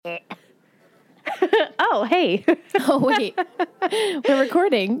Oh, hey. Oh, wait. We're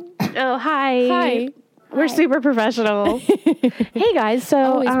recording. Oh, hi. Hi. We're super professional. Hey, guys. So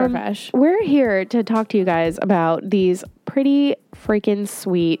Always profesh. we're here to talk to you guys about these pretty freaking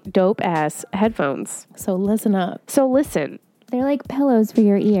sweet, dope-ass headphones. So listen up. So listen. They're like pillows for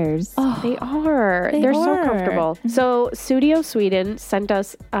your ears. Oh, they are. They're so are. comfortable. So Studio Sweden sent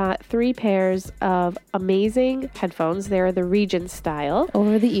us 3 pairs of amazing headphones. They're the Regent style.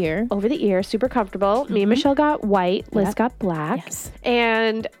 Over the ear. Over the ear, super comfortable. Me and Michelle got white. Liz Yep. got black. Yes.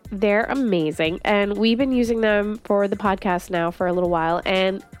 And they're amazing. And we've been using them for the podcast now for a little while.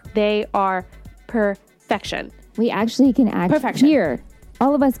 And they are perfection. We actually can Perfection. hear.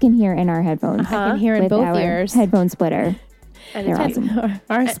 All of us can hear in our headphones. I can hear in with both our ears. headphone splitter. And They're it's awesome.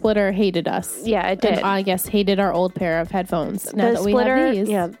 Our splitter hated us. Yeah, it did. And I guess hated our old pair of headphones. Now The that we have these.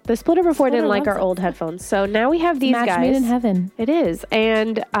 yeah, the splitter before Splitter didn't like loves our it. old headphones. So now we have these Match guys. made in heaven. It is.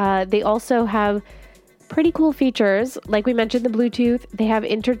 And they also have pretty cool features. Like we mentioned, the Bluetooth. They have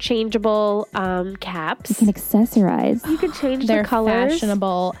interchangeable caps. You can accessorize. You can change They're the colors.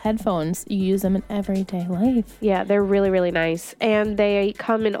 fashionable headphones. You use them in everyday life. Yeah, they're really, really nice. And they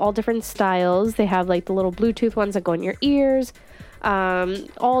come in all different styles. They have like the little Bluetooth ones that go in your ears.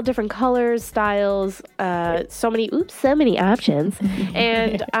 All different colors, styles, so many options.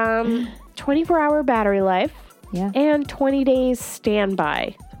 And 24-hour battery life. Yeah. And 20 days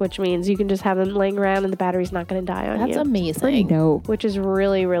standby, which means you can just have them laying around and the battery's not going to die on That's you. amazing. Dope. Which is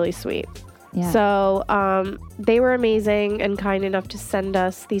really, really sweet. Yeah. So they were amazing and kind enough to send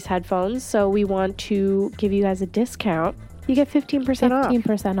us these headphones. So we want to give you guys a discount. You get 15% off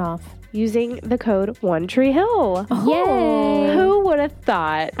 15% off. using the code One Tree Hill. Yay. Who would have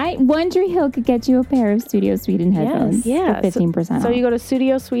thought? One Tree Hill could get you a pair of Studio Sweden headphones. Yeah. For 15% off. So you go to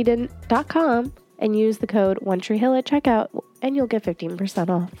studiosweden.com and use the code One Tree Hill at checkout, and you'll get 15%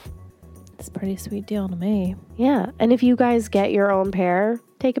 off. It's a pretty sweet deal to me. Yeah. And if you guys get your own pair,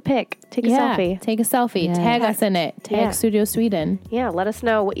 take a pic, take a selfie. Take a selfie. Yeah. Tag us in it. Tag Yeah. Studio Sweden. Yeah. Let us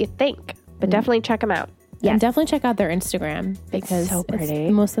know what you think. But definitely check them out. And definitely check out their Instagram because so pretty. it's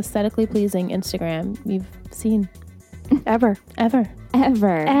the most aesthetically pleasing Instagram we've seen Ever. ever.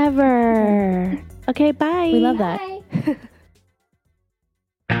 Ever. Okay, bye. We love that.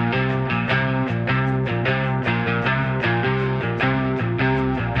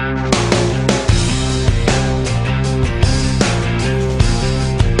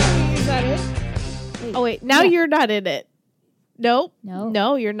 Is that it? Oh wait, now you're not in it. Nope. No.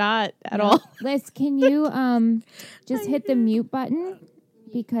 No, you're not at No. all. Liz, can you just hit the mute button?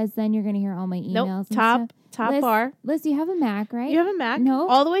 Because then you're going to hear all my emails. Nope. and Top stuff. Liz, bar. Liz, you have a Mac, right? You have a Mac? No.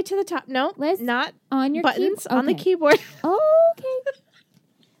 All the way to the top. No. Liz, Not on your buttons keyboard. on the keyboard. Oh, okay.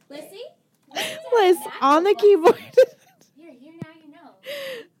 Lizzie? Liz, on the keyboard. Here, now you know.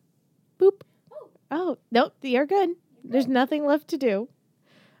 Boop. Oh, nope. You're good. There's nothing left to do.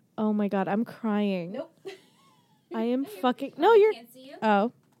 Oh my God, I'm crying. Nope. I am fucking. No, you're. Can't see you.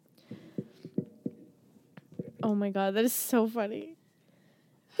 Oh. Oh my God, that is so funny.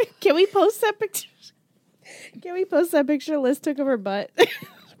 Can we post that picture? Can we post that picture Liz took of her butt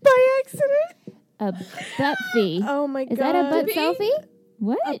by accident? A butt fee. Oh my God. Is that a butt Pee? selfie?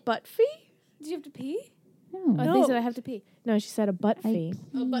 What? A butt fee? Did you have to pee? No. Oh, they said I have to pee. No, she said a butt fee.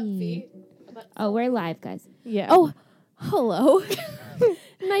 A butt fee. Oh, we're live, guys. Yeah. Oh, hello.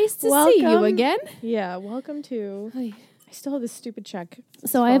 Nice to see you Welcome. again. Yeah, welcome to. I still have this stupid check.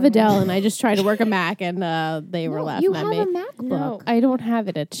 So I have falling Adele, and I just tried to work a Mac, and they were No, laughing you at have me. a MacBook. No. I don't have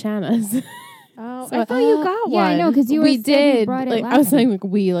it at Chana's. Oh, So- I thought you got Yeah, one. I know, because you we said you did. brought it Like last I was time.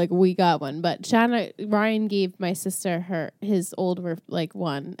 saying, we got one, but Ryan gave my sister his old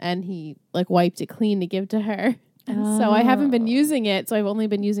one, and he wiped it clean to give to her. And so I haven't been using it. So I've only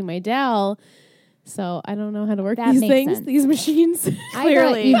been using my Dell. So I don't know how to work That these makes things, sense. these machines. I thought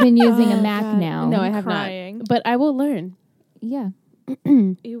Clearly. you've been using a Oh, Mac God. now. no, I I'm have crying. not. But I will learn. Yeah.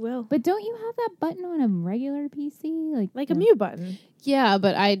 You will. But don't you have that button on a regular PC? Like a mute button. Yeah,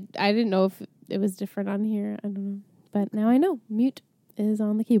 but I didn't know if it was different on here. I don't know. But now I know. Mute is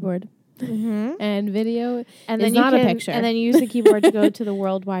on the keyboard. Mm-hmm. And video And is then you not can, a picture. And then you use the keyboard to go to the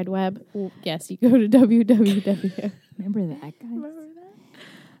World Wide Web. yes, you go to www. Remember that, guys?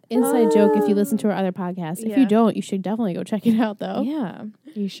 Inside joke if you listen to our other podcasts. If Yeah. you don't, you should definitely go check it out, though. Yeah,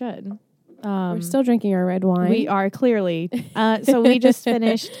 you should. We're still drinking our red wine. We are clearly. So we just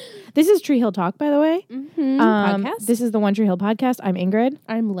finished. This is Tree Hill Talk, by the way. Podcast? This is the One Tree Hill podcast. I'm Ingrid,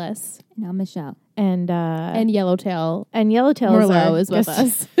 I'm Les. And I'm Michelle. and Yellowtail. Yellowtail Merlot is with guest,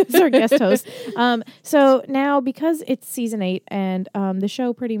 us. is our guest host. So now because it's season 8 and the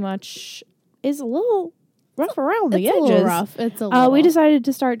show pretty much is a little rough around the It's edges. a little rough. It's a little. We decided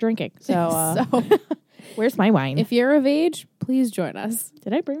to start drinking. So, Where's my wine? If you're of age, please join us.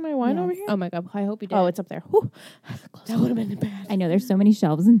 Did I bring my wine Yes. over here? Oh my God. I hope you did. Oh, it's up there. Whew. that would have been bad. I know there's so many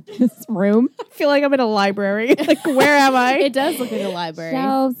shelves in this room. I feel like I'm in a library. Like, where am I? It does look like a library.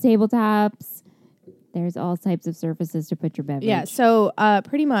 Shelves, tabletops. There's all types of surfaces to put your beverage. Yeah. So,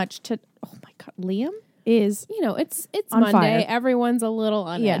 pretty much oh my God, Liam is You know, it's On Monday. fire. Everyone's a little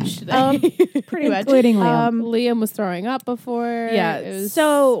on Yeah. edge today. pretty much. Including Liam. Liam was throwing up before. Yeah. It was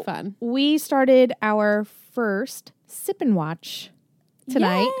So fun. we started our first sip and watch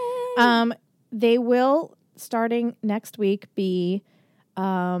tonight. They will, starting next week, be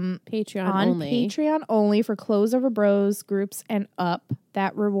Patreon on only. Patreon only for Close Over Bros groups and up,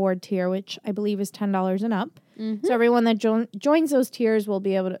 that reward tier, which I believe is $10 and up. Mhm. So everyone that joins those tiers will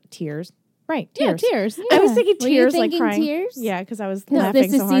be able to tiers. Right, Yeah, tears. tears. I was thinking Were you tears, like thinking crying. tears? Yeah, because I was Because laughing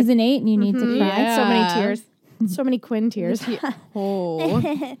this is so hard. season 8 and you need to Mhm. cry. Yeah. So many tears. So many Quinn tears.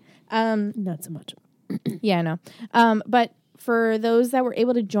 Oh, Um, not so much. yeah, I know. But for those that were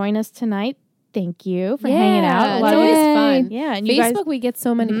able to join us tonight, thank you for hanging out. Yeah, A lot it's of always Yay. fun. yeah, and you Facebook, guys, we get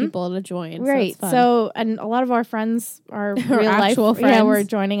so many Mhm. people to join. right? So, it's fun. So, and a lot of our friends are real life, actual yeah, friends. were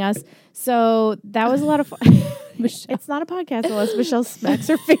joining us. So that was a lot of fun. Michelle, It's not a podcast unless Michelle smacks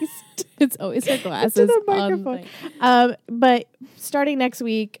her face. it's always her glasses the on microphone. thing. But starting next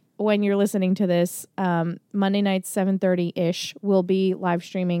week, when you're listening to this, Monday nights 7:30 ish, we'll be live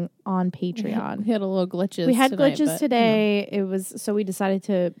streaming on Patreon. We had a little glitches. We had tonight, glitches but, today. It was so we decided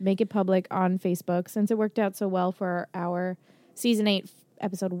to make it public on Facebook since it worked out so well for our season 8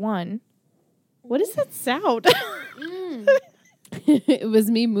 episode 1. What is that sound? it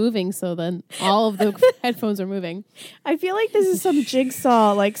was me moving, so then all of the headphones are moving. I feel like this is some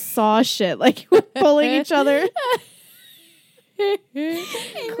jigsaw like saw shit. Like we're pulling each other.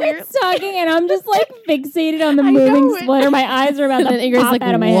 Ingrid's talking and I'm just like fixated on the I moving know it. splitter. My eyes are about And to then Ingrid's pop like,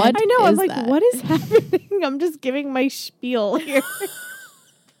 out of my "What?" head. I know. I'm is like, that? what is happening? I'm just giving my spiel here.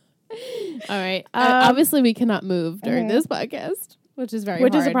 All right. Um, Obviously, we cannot move during mhm. this podcast, which is very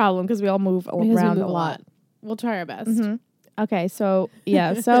Which hard. is a problem because we all move because we around move a lot. We'll try our best. Mhm. Okay, so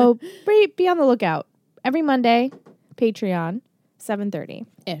yeah, so be on the lookout every Monday, Patreon, 7:30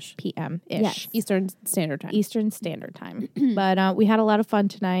 Ish. p.m. ish. Yes. Eastern Standard Time. Eastern Standard Time. But we had a lot of fun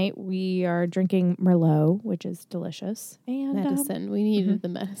tonight. We are drinking Merlot, which is delicious, and Medicine. We needed the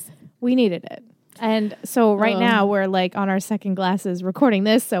medicine. we needed it. And so right Oh. now we're like on our second glasses recording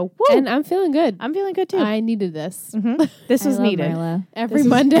this. So woo, And I'm feeling good. I'm feeling good too. I needed this. Mhm. This I was love needed, Marla. Every This is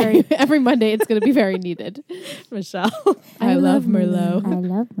Monday. very- Every Monday, it's going to be very needed. Michelle. I love Merlot. I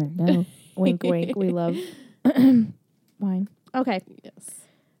love Merlot. Wink, wink. We love wine. Okay, Yes.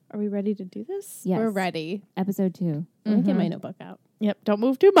 are we ready to do this? Yes. We're ready. Episode 2. Let me get Mhm. my notebook out. Yep. Don't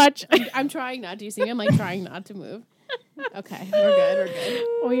move too much. I'm trying not to. You see me? I'm like trying not to move. Okay. We're good. We're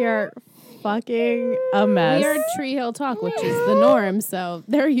good. We are fucking a mess. We are Tree Hill Talk, which is the norm, so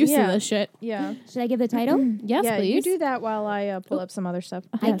they're used Yeah. to this shit. Yeah. Should I give the title? Yes, yeah, please. you do that while I pull up some other stuff.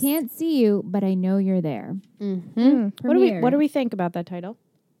 I can't see you, but I know you're there. Mm-hmm. What do we think about that title?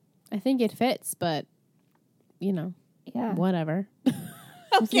 I think it fits, but you know, Yeah. whatever.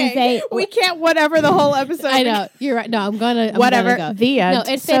 was gonna say- we can't whatever the whole episode. I know you're right. No, I'm gonna Whatever. Gonna go. The end. No, it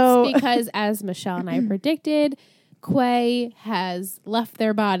fits So- because as Michelle and I predicted, Quay has left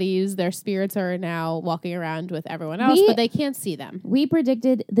their bodies. Their spirits are now walking around with everyone else, We- but they can't see them. We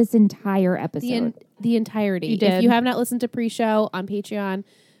predicted this entire episode. The entirety. You did. If you have not listened to pre-show on Patreon,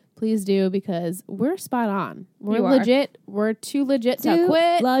 please do because we're spot on. We're You are. legit. We're too legit to Too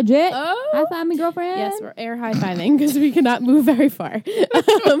quit. Legit. Oh. High five me, girlfriend. Yes, we're air high-fiving because we cannot move very far.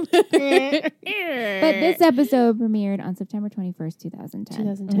 But this episode premiered on September 21st, 2010.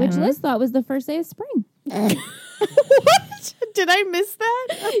 2010. Which Liz thought was the first day of spring. what? Did I miss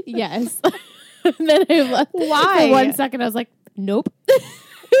that? Yes. And then I left. Why? For 1 second, I was like, nope.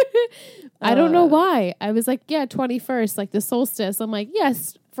 I don't know why. I was like, yeah, 21st, like the solstice. I'm like,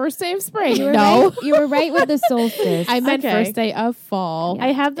 yes, first day of spring. You were No. right, you were right with the solstice. I meant Okay. first day of fall. I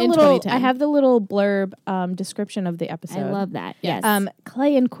have the In little 2010. blurb description of the episode. I love that. Yes. Yes.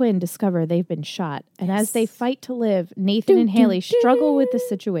 Clay and Quinn discover they've been shot, and as they fight to live, Nathan and Haley struggle with the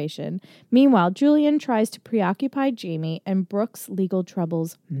situation. Meanwhile, Julian tries to preoccupy Jamie, and Brooke's legal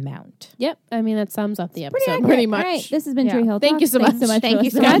troubles mount. Yep. I mean, that sums up the Pretty episode accurate. pretty much. All right, this has been Yeah. Tree Hill Thank Talk. you so Thanks much. so much. Thank for you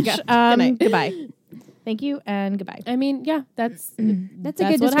so listening. much. Good night. Goodbye. Thank you and goodbye. I mean, yeah, that's That's a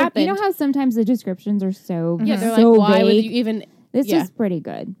good what description. happened. You know how sometimes the descriptions are so yeah, they're so like, why would vague? you even? This yeah. is pretty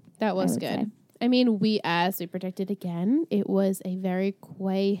good. That was would good. say. I mean, as we predicted again, it was a very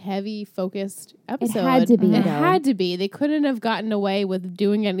Quay heavy focused episode. had to be, It though. had to be. They couldn't have gotten away with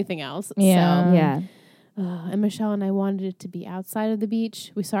doing anything else. Yeah. So, Yeah. And Michelle and I wanted it to be outside of the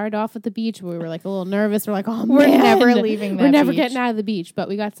beach. We started off at the beach. We were like a little nervous. We're like, oh, We're man, never leaving that We're never beach. getting out of the beach. But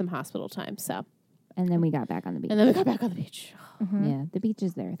we got some hospital time. So, And then we got back on the beach. and then we got back on the beach. Yeah, the beach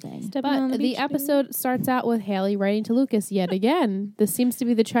is their thing. But the episode starts out with Haley writing to Lucas yet again. This seems to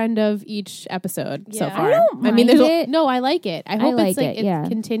be the trend of each episode so Yeah. far. I don't mean, mind there's it. no, I like it. I hope like it's like it, yeah.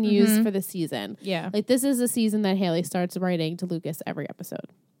 continues for the season. Yeah. Like this is the season that Haley starts writing to Lucas every episode.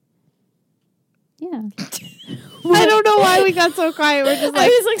 Yeah. I don't know why we got so quiet. We're just I like,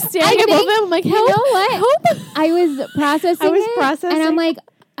 was like staring I above think- him. I'm like, You help, know what? help. I was processing I was it, processing. and I'm like,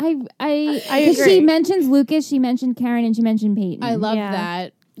 I 'cause agree. she mentions Lucas, she mentioned Karen, and she mentioned Peyton. I love Yeah.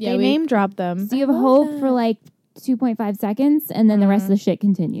 that. Yeah, they name drop them. So you have hope for like 2.5 seconds, and then the rest of the shit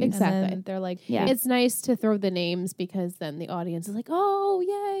continues. Exactly. And then they're like, Yeah. It's nice to throw the names because then the audience is like, oh,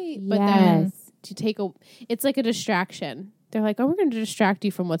 yay. But then Yes. to take it's like a distraction. They're like, oh, we're going to distract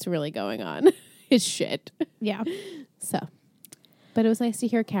you from what's really going on. It's shit. yeah. So, but it was nice to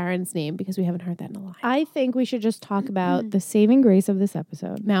hear Karen's name because we haven't heard that in a while. I think we should just talk about the saving grace of this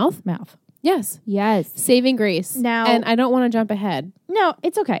episode. Mouth? Mouth. Yes. Yes. Saving grace. Now- and I don't want to jump ahead. No,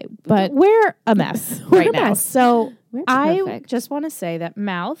 it's okay. But- we're a mess We're right a now. mess. So We're I perfect. just want to say that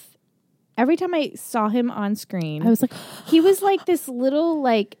Mouth, every time I saw him on screen, I was like, he was like this little,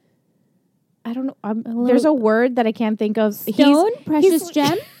 like, I don't know. little- There's a word that I can't think of. Stone, precious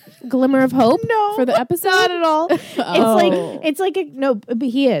gem. glimmer of hope No, for the episode. Not at all. It's like a, no, but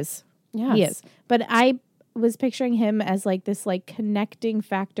he is. Yes. He is. But I was picturing him as like this like connecting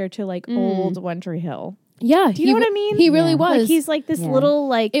factor to like old One Tree Hill. Yeah. Do you know what I mean? He really Yeah. was. Like he's like this Yeah. little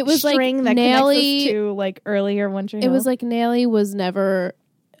like It was like string that Nelly- connects us to like earlier One Tree it Hill. was like Nelly was never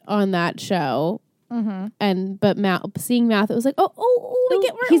on that show. Mm-hmm. But seeing Mouth, it was like, oh, we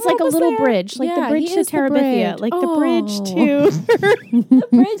get. He's like a almost little there. bridge, like Yeah, the bridge he to is the Terabithia, bridge. like the Oh. bridge to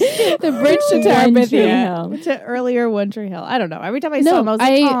the bridge to One Tree Terabithia. Hill. to earlier One Tree Hill. I don't know. Every time I saw No, him, I was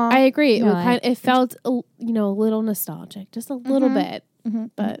like, "Aw." I agree. No, It felt a little nostalgic, just a little bit,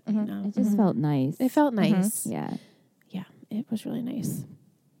 but It just felt nice. it felt nice. Yeah. Yeah, it was really nice.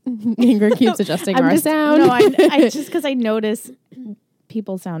 Ingrid keeps adjusting I'm our just, sound. No, I just because I notice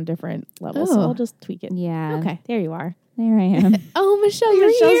people sound different levels, so Oh. I'll just tweak it. Yeah. Okay, there you are. There I am. oh, Michelle, you're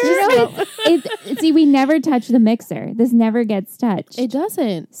Michelle's here. just See, we never touch the mixer. This never gets touched. It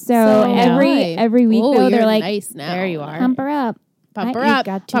doesn't. So why? every week Oh, though, they're you're like, nice now. There you are. pump her up. Pump her You've up.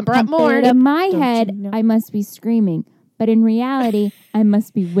 got to Pump her up pump more. it In my Don't head, you know? I must be screaming, but in reality, I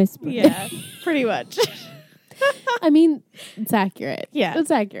must be whispering. Yeah, pretty much. I mean, it's accurate. Yeah.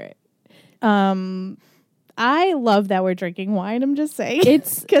 It's accurate. I love that we're drinking wine. I'm just saying,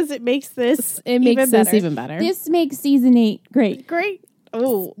 It's because it makes this it makes even this better. even better. This makes season 8 great. great.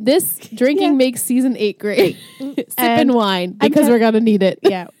 Oh, This drinking Yeah. makes season 8 great. Sipping And wine I'm because te- we're gonna need it.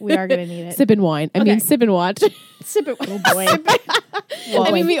 yeah, we are gonna need it. Sipping wine. I Okay. mean, sip and watch. Sip it. Oh boy.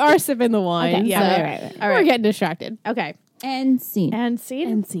 I mean, we are sipping the wine. Okay, yeah, so right. All We're right. getting distracted. Okay. And scene. And scene.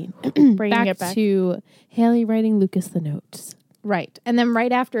 And scene. Bringing it back. to Haley writing Lucas the notes. Right. And then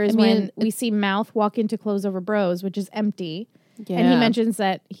right after is I mean, when we see Mouth walk into Clothes Over Bros, which is empty. Yeah. And he mentions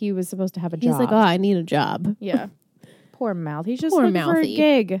that he was supposed to have a he's job. like, oh, I need a job. Yeah. Poor Mouth. He's just Poor looking for a Mouthy.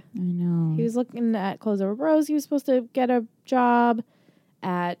 gig. I know. He was looking at Clothes Over Bros. He was supposed to get a job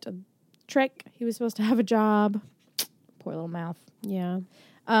at Trick. He was supposed to have a job. Poor little Mouth. Yeah.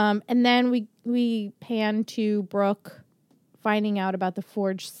 And then we pan to Brooke finding out about the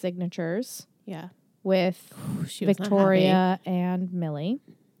forged signatures Yeah. with She was not Victoria and Millie.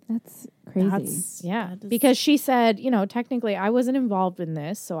 That's crazy. That's Yeah, that is- because she said, technically I wasn't involved in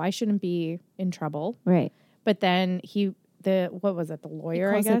this, so I shouldn't be in trouble. right. But then what was it, the lawyer,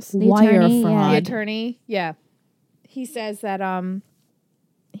 I calls it guess? The wire attorney, yeah. The fraud. attorney, yeah. He says that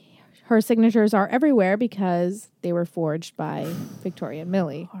her signatures are everywhere because they were forged by Victoria and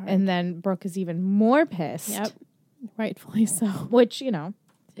Millie. Hard. And then Brooke is even more pissed. Yep. Rightfully so. Which,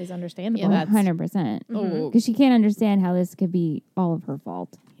 is understandable. Yeah, that's- 100%. Oh, Because she can't understand how this could be all of her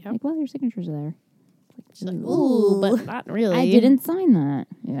fault. Yep. Like, well, your signatures are there. she's like, ooh, but not really. I didn't sign that.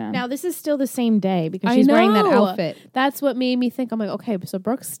 Yeah. Now, this is still the same day because I she's wearing that know. outfit. That's what made me think. I'm like, okay, so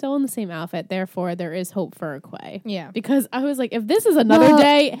Brooke's still in the same outfit. Therefore, there is hope for Quay. Yeah. Because I was like, if this is another Well-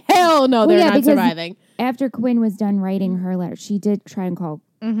 day, hell no, Well, they're yeah, not because- surviving. After Quinn was done writing her letter, she did try and call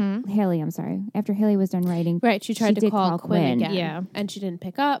Mm-hmm. Haley. I'm sorry. After Haley was done writing, Right. She tried to did call Quinn again. Yeah. And she didn't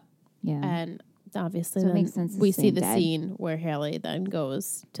pick up. yeah. And obviously, So it then makes sense it's we the see same the day. scene where Haley then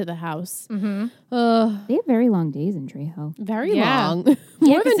goes to the house. Mm-hmm. They have very long days in Treehouse. Very Yeah. long. Yeah,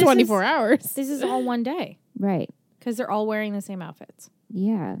 More 'cause than this 24 hours. This is all one day Right. because they're all wearing the same outfits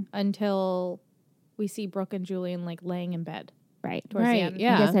Yeah. until we see Brooke and Julian laying in bed. Right. towards the end.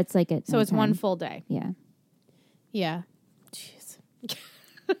 Yeah. I guess that's like it. So it's one full day. Yeah. Yeah. Jeez.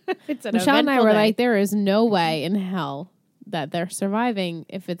 It's an Michelle and I eventful were day. like, there is no way in hell that they're surviving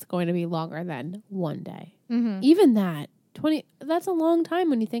if it's going to be longer than one day. Mhm. Even that 20, that's a long time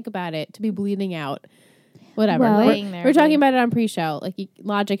when you think about it to be bleeding out. Whatever. Well- Laying there, We're talking like- about it on pre-show. Like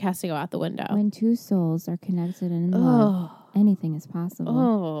logic has to go out the window. When two souls are connected and in love, Oh. anything is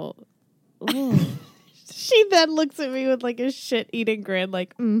possible. Oh. She then looks at me with like a shit-eating grin,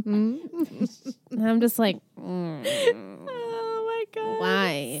 like, And I'm just like, Oh my god.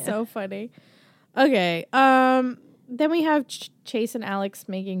 why? So funny. Okay. Then we have Chase and Alex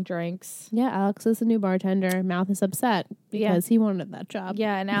making drinks. Yeah, Alex is the new bartender. Mouth is upset because he wanted that job.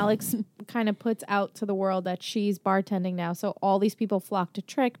 Yeah, and Alex kind of puts out to the world that she's bartending now. So all these people flock to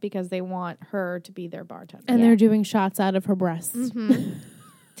Trick because they want her to be their bartender. And Yeah. they're doing shots out of her breasts.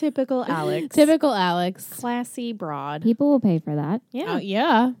 Typical Alex. Typical Alex. Classy broad. People will pay for that. Yeah.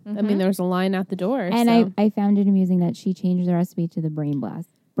 Yeah. I mean, there's a line out the door. And so. I found it amusing that she changed the recipe to the brain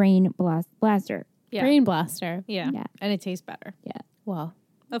blaster. Yeah. Brain blaster. Yeah. Yeah. And it tastes better. Well,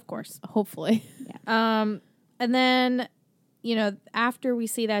 Of course. hopefully. And then, you know, after we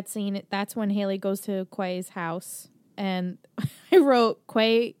see that scene, that's when Haley goes to Quay's house. And I wrote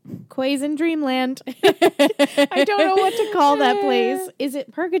Quay's in Dreamland. I don't know what to call that place. Is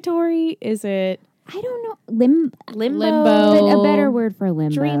it purgatory? Is it I don't know. limbo? Limbo. A better word for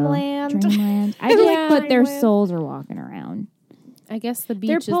limbo. Dreamland. Dreamland. I just Yeah. put their Dreamland. souls are walking around. I guess the beach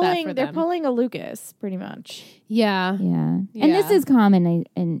They're is that for pulling. They're them. pulling a Lucas, pretty much. Yeah. Yeah. And this Yeah. is common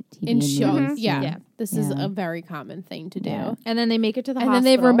in TV In and shows. movies. Yeah. Yeah. This is Yeah. a very common thing to do. Yeah. And then they make it to the And hospital.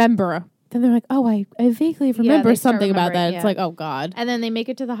 then they remember. Then they're like, oh, I vaguely remember they start something about remembering, that. It's yeah. like, oh, God. And then they make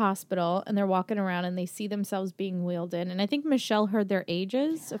it to the hospital, and they're walking around, and they see themselves being wheeled in. And I think Michelle heard their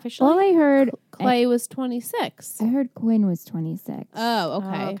ages officially. All I heard, Clay was 26. I heard Quinn was 26. Oh, okay.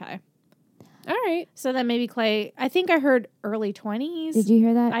 Oh, okay. All right. So then maybe Clay. I think I heard early 20s. Did you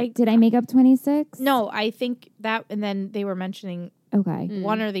hear that? Did I make up 26? No, I think that, and then they were mentioning Okay.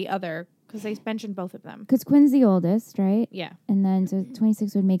 one or the other because they mentioned both of them. Because Quinn's the oldest, right? Yeah. And then so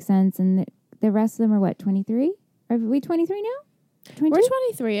 26 would make sense. And the rest of them are what, 23? Are we 23 now? 22?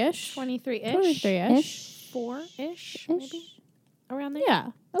 We're 23-ish. 23-ish. 23-ish. Ish? 4-ish, maybe Ish? around there. Yeah.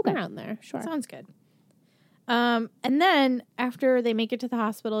 Okay. Around there. Sure. Sounds good. And then after they make it to the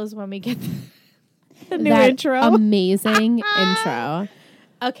hospital is when we get the new That intro. Amazing intro.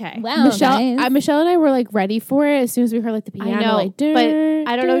 Okay. Wow, Michelle, guys. Michelle and I were like ready for it as soon as we heard like the piano. I know, like,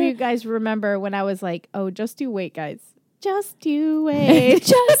 but I don't know if you guys remember when I was like, "Oh, just you wait, guys, just you wait,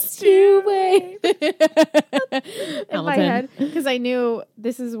 just you wait. in my head because I knew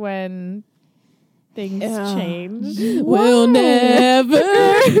this is when things Yeah. change. We'll never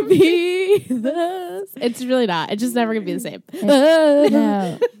be this. It's really not. It's just never gonna be the same.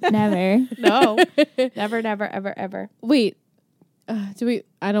 No, never. No, never, never, ever, ever. Wait. Do we?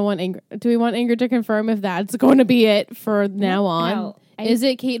 I don't want Ingrid. Do we want Ingrid to confirm if that's going to be it for now on? No. Is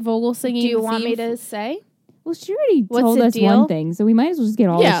it Kate Vogel singing? Do you the want me theme? to say? Well, she already What's told the us deal? one thing, so we might as well just get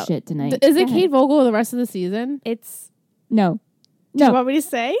all Yeah. this shit tonight. Is it Go Kate ahead. Vogel the rest of the season? It's. No. Do you No. want me to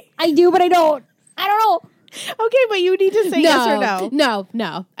say? I do, but I don't. I don't know. Okay, but you need to say yes or no.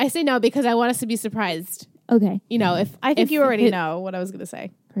 No. I say no because I want us to be surprised. Okay. You know, if I think if you already it- know what I was going to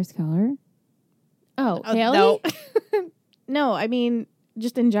say. Chris Keller. Oh, Oh, Haley? no. No, I mean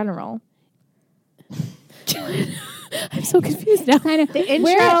just in general. I'm so confused now. Kind of. The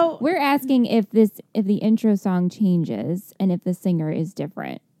intro- We're asking if the intro song changes and if the singer is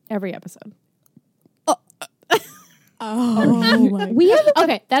different. Every episode. Oh my. We have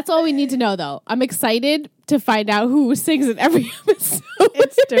Okay, that's all we need to know though. I'm excited to find out who sings in every episode.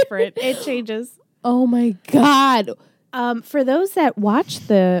 It's different. It changes. Oh my god. For those that watch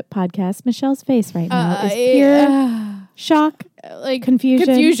the podcast, Michelle's face right now is pure Yeah. shock, Like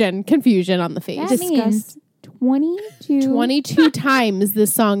confusion. confusion on the face. that Disgust. means 22. 22 times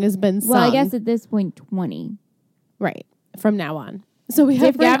this song has been sung. Well, I guess at this point 20. right from now on. So we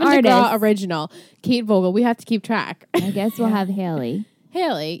have Different Gavin DeGraw artists. original, Kate Vogel. We have to keep track. I guess we'll have Haley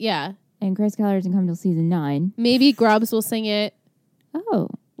Haley, yeah. and Chris Keller doesn't come till season 9. Maybe Grubbs will sing it. Oh,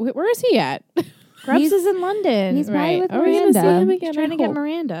 Where is he at? Grubbs He's- is in London. he's probably Right. with Are we gonna see Miranda. him He's again? trying I to get hope.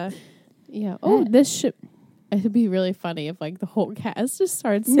 Miranda. Yeah. Oh, this should. It would be really funny if like the whole cast just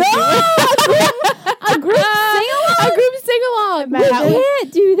starts singing. a group A group sing along. We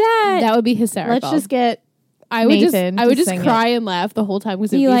can't do that. That would be hysterical. Let's just get I would Nathan I would to just sing cry and laugh the whole time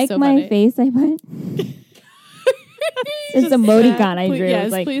because Do it'd you be like so my funny. face I put? It's emoticon I Please, drew. yes,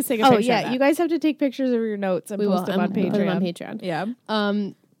 It's like, please take a Oh picture. yeah, you guys have to take pictures of your notes and we will post them on put them Patreon. on Patreon. Yeah.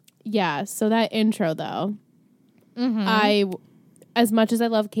 Yeah. So that intro though, Mm-hmm. as much as I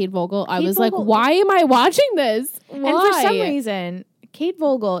love Kate Vogel, I Kate was Vogel- like, why am I watching this? Why? And for some reason, Kate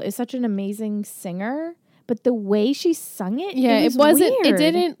Vogel is such an amazing singer, but the way she sung it, yeah, it it wasn't. weird. It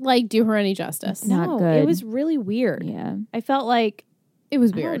didn't like do her any justice. Not No, good. it was really weird. Yeah. I felt like It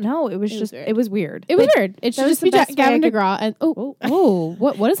was I weird. don't know. It was It was just weird. it was weird. It was weird. It should was just the be best way Gavin I could- DeGraw and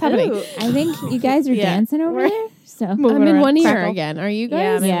what is happening? Ooh. I think you guys are Yeah. dancing over We're- there. So Moving I'm in around. one ear Crackle. again. Are you Yeah,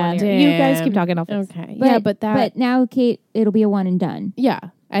 guys? I'm in Yeah. one ear. You guys keep Damn. talking off. Okay. yeah, but that. But now, Kate, it'll be a one and done. yeah,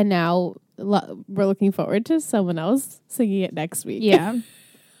 and now we're looking forward to someone else singing it next week. Yeah.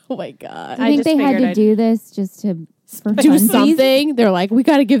 Oh my god. I think just they had figured to I'd- do this just to for Do funsies. something. They're like, we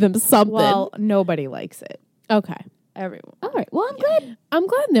got to give them something. Well, nobody likes it. okay. Everyone. All right. Well, I'm glad. I'm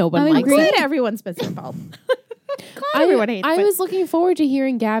glad nobody I'm likes agree- it. Glad everyone's been involved. Glad everyone hates I it. was looking forward to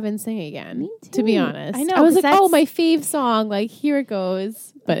hearing Gavin sing again. Me To be too. honest, I know, I was 'cause like, oh, that's- my fave song. Like, here it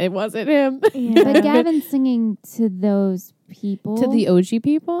goes. But it wasn't him. But Gavin singing to those people To the OG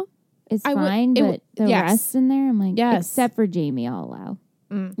people. is I would- fine, it but would- the yes. rest in there, I'm like, Yes. except for Jamie, I'll allow.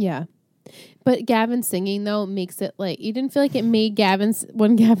 Yeah. But Gavin singing though makes it like you didn't feel like it made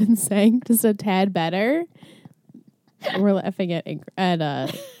when Gavin sang just a tad better. We're laughing at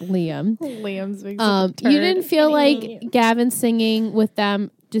Liam. Liam's big You didn't feel like Gavin singing with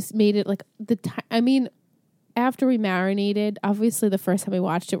them just made it like the time. I mean, after we marinated, obviously the first time we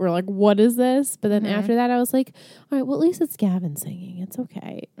watched it, we're like, "What is this?" But then after that, I was like, "All right, well at least it's Gavin singing. It's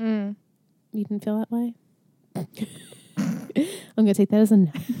okay." You didn't feel that way. I'm gonna take that as a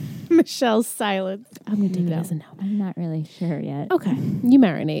no. Michelle's silence. I'm gonna take it as a no. I'm not really sure yet. Okay, you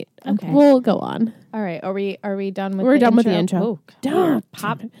marinate. Okay. We'll go on. All right, are we done with We're the done with the intro? intro. Oh, Don't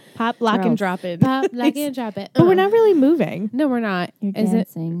pop, lock, and Gross. drop it. pop like and drop it. But we're not really moving. No, we're not. You're Is it?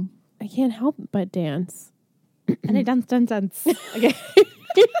 dancing. I can't help but dance. And I dance. Okay.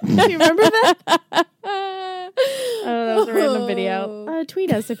 Do you remember that? Oh, that was a random video.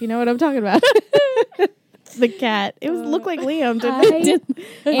 Tweet us if you know what I'm talking about. The cat. It looked like Liam, didn't it?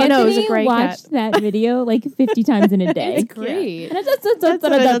 Anthony no, it was a gray cat. watched that video like 50 times in a day. It's great.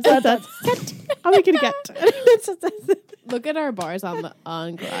 I'll make it a cat. Look at our bars on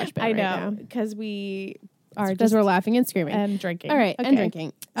GarageBand. I know, right now. because we are Because just we're laughing and screaming. and drinking. All right, and Okay.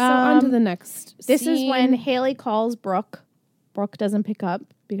 drinking. So on to the next. This is when scene. Haley calls Brooke. Brooke doesn't pick up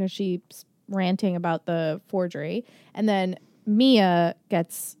because she's ranting about the forgery. And then Mia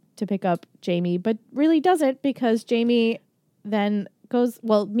gets to pick up Jamie, but really doesn't because Jamie then goes,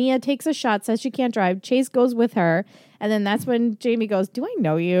 well, Mia takes a shot, says she can't drive. Chase goes with her. And then that's when Jamie goes, do I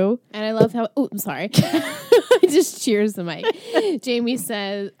know you? And I love how. Oh, I'm sorry. I just cheers the mic. Jamie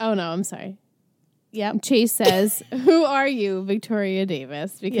says, "Oh no, I'm sorry." Yep. Chase says, "Who are you, Victoria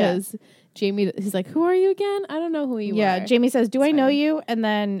Davis?" Because Jamie, he's like, "Who are you again? I don't know who you are." Yeah. Jamie says, do I It's know fine. you? And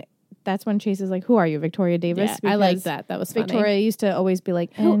then that's when Chase is like, who are you, Victoria Davis? Yeah, I like Because that. That was funny. Victoria used to always be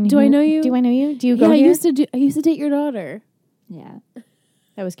like, Who- "And do I know you? Do I know you? Do you Yeah, go I here?" used to date your daughter. Yeah.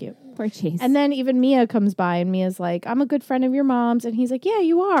 That was cute. Poor Chase. And then even Mia comes by and Mia's like, I'm a good friend of your mom's. And he's like, yeah,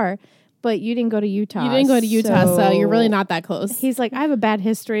 you are. But you didn't go to Utah. You didn't go to Utah, so you're really not that close. He's like, I have a bad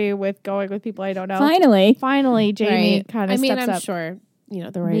history with going with people I don't know. Finally, Jamie Right. kind of I mean, steps I'm up. sure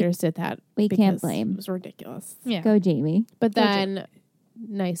the writers did that. we can't because blame. It was ridiculous. Yeah. Go Jamie. But then,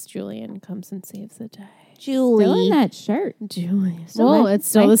 nice Julian comes and saves the day. Still in that shirt. Julian. Still Well, my- it's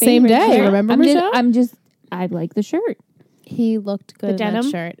still my the same favorite day. shirt. Remember, I'm Michelle? I like the shirt. He looked good The in that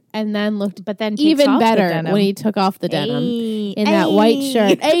denim? shirt, and then looked But then takes even off the better denim. when he took off the denim Ayy. in that white Ayy.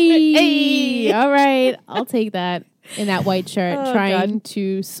 shirt. Hey, Ayy. all right, I'll take that. In that white shirt, Oh, trying God.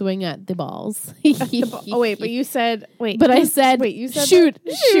 to swing at the balls. Oh, wait, but you said, wait. But I said, wait, you said shoot,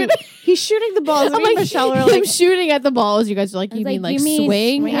 that? shoot. He's shooting the balls. I'm Me and like, Michelle are him like, shooting at the balls. You guys are like, I you was mean like, like you mean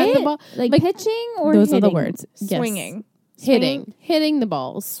swing at the hit? ball? Like, Like, pitching or Those are the hitting? words. Yes. swinging. Hitting the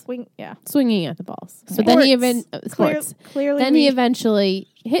balls, Swing, yeah. swinging at the balls. So then he even sports. Clearly, Then he eventually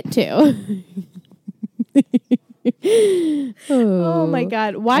hit two. Oh my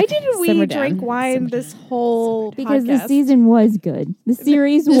God! Why didn't we simmer drink down. wine Simmer this whole Because podcast? the season was good. The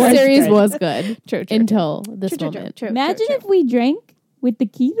series The was series good. was good True, until this moment. Imagine if we drank with the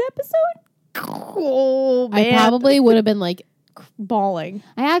Keith episode. Oh man, I probably would have been like, bawling.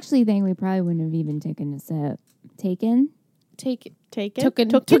 I actually think we probably wouldn't have even taken a sip. Taken Take it. Taken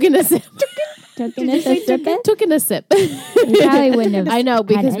a sip. Took a sip. We probably wouldn't have. I know,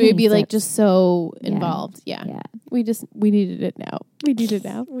 because we would be any like sips. just so Yeah. involved. Yeah. Yeah. We needed it now. We need it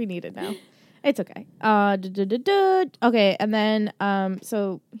now. We need it now. It's okay. Okay, and then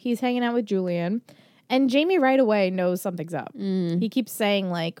so he's hanging out with Julian, and Jamie right away knows something's up. He keeps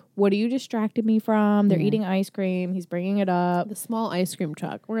saying like, "What are you distracted me from?" They're Yeah. eating ice cream. He's bringing it up. The small ice cream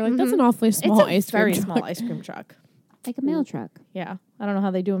truck. We're like, that's an awfully small It's a ice cream very truck. small ice cream truck. like a mail truck. Yeah. I don't know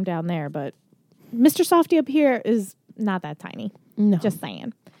how they do them down there, but Mr. Softy up here is not that tiny. No. Just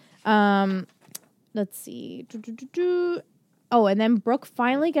saying. Let's see. Oh, and then Brooke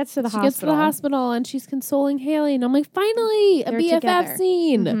finally gets to the she hospital. gets to the hospital and she's consoling Haley, and I'm like, finally, a They're BFF together.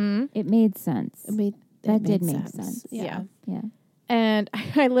 scene. Mhm. It made sense. That did make sense. Yeah. Yeah. And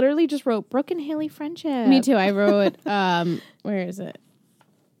I literally just wrote Brooke and Haley friendship. Me too. I wrote, where is it?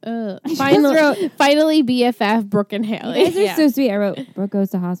 Finally, BFF Brooke and You Haley. guys are so sweet. I wrote, Brooke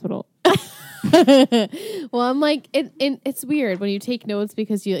goes to hospital. Well, I'm like, it's weird when you take notes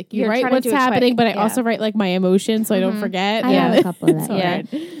because you You're write trying to what's do it happening, quick. but I Yeah. also write like my emotions so I don't forget. I have a couple of that. So Yeah. hard.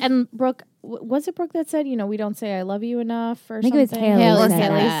 And Brooke, was it Brooke that said, we don't say I love you enough or I think it was something? Haley Haley said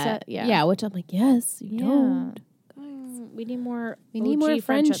said that. that. yeah. Yeah, which I'm like, yes, you Yeah. don't. We need more We need OG more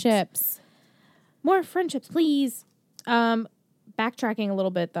friendships. More friendships, please. Backtracking a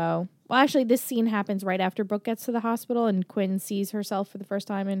little bit though. Well, actually, this scene happens right after Brooke gets to the hospital and Quinn sees herself for the first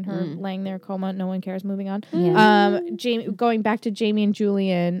time in her laying there coma. No one cares. Moving on. Yeah. Jamie, going back to Jamie and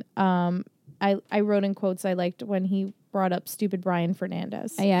Julian. I wrote in quotes I liked when he brought up stupid Brian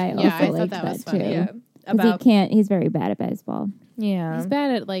Fernandez. Yeah, I Yeah, also I thought liked that that, was too. funny. Yeah. Because he's very bad at baseball. Yeah. He's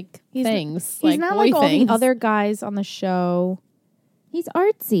bad at like He's- things. He's like not boy like all things. the other guys on the show. He's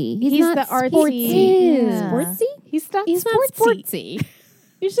artsy. He's not the artsy- sportsy. Yeah. Sportsy? He's not He's not sportsy.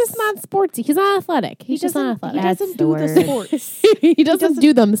 He's just not sportsy. He's not athletic. He's just not He athletic. That's doesn't the do the word. sports. He doesn't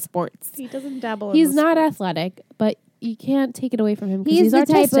do them sports. He doesn't dabble in He's the not sports. athletic, but you can't take it away from him because He's he's the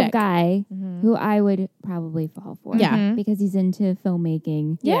artistic. type of guy who I would probably fall for. Yeah. Mhm. Because he's into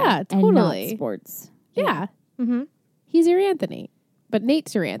filmmaking. Yeah, And not totally. sports. Yeah. Mhm. He's your Anthony, but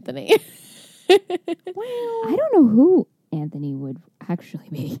Nate's your Anthony. I don't know who Anthony would actually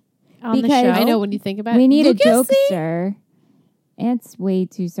be. On the Because show. I know when you think about We it. need Lucas, a see? jokester. Ant's way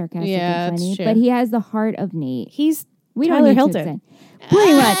too sarcastic Yeah, and that's funny, true. but he has the heart of Nate. He's We Tyler don't need Hilton. to explain.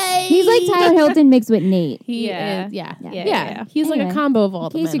 Pretty much. He's like Tyler Hilton mixed with Nate. He Yeah. is, yeah. Yeah. Yeah. He's like Anyway, a combo of all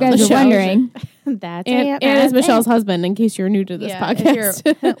In the case you men on guys the are show. wondering. that's And is Michelle's husband, in case you're new to this Yeah, if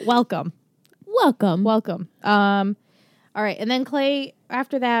podcast. you're- welcome. Welcome. Welcome. All right, and then Clay.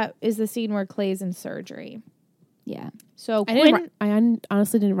 After that is the scene where Clay's in surgery. Yeah. So I, Quinn.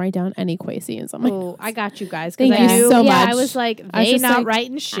 honestly didn't write down any Quay scenes on my Oh, I got you guys. 'Cause Thank I you knew, so yeah, much. I was like, I was they just not like-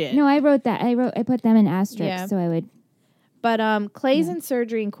 writing shit. No, I wrote that. I put them in asterisks Yeah. so I would. But Clay's in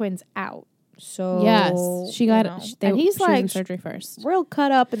surgery and Quinn's out. So Yes, she got. you know. They, and he's she was in like surgery first. real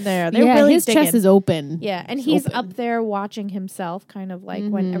cut up in there. They're Yeah, really his digging. chest is open. Yeah, and It's he's open. up there watching himself, kind of like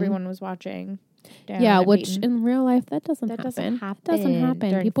when everyone was watching. Darren Yeah, and which Peyton. in real life that doesn't That happen. doesn't happen Doesn't happen.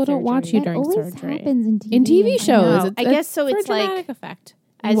 during People don't watch surgery. you That during always surgery. happens in TV. In TV and shows, know. I guess so. for It's like dramatic effect.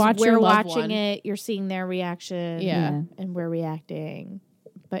 You as watch your we're loved watching one. it, you're seeing their reaction. Yeah. and we're reacting.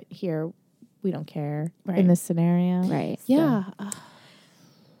 But here, we don't care Right. in this scenario. Right. Yeah,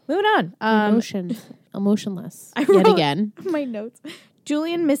 Moving on. emotionless. I Yet wrote- again. My notes.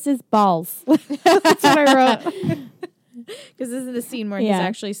 Julian misses balls. That's what I wrote. Because this is the scene where he's Yeah.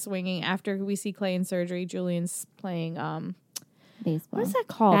 actually swinging after we see Clay in surgery. Julian's playing. Baseball. What is that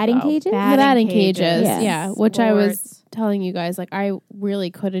called? Batting though? cages? Batting cages. Yes. Yeah, which I was Sports. telling you guys. Like I really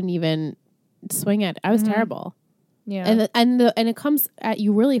couldn't even swing it. I was terrible. Yeah. And it comes at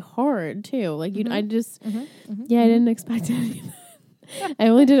you really hard too. Like you, I just I didn't expect it. I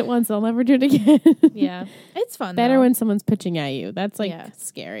only did it once. I'll never do it again. yeah. It's fun. Better though. when someone's pitching at you. That's like Yeah.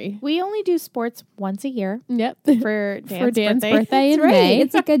 scary. We only do sports once a year Yep. for Dan's birthday. birthday in Right. May.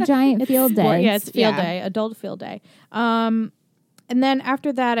 It's like a giant field Sport- day. Yeah, it's field Yeah. day, adult field day. And then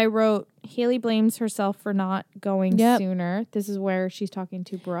after that, I wrote Haley blames herself for not going Yep. sooner. This is where she's talking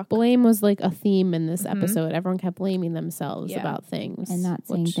to Brooke. Blame was like a theme in this episode. Everyone kept blaming themselves Yeah. about things And not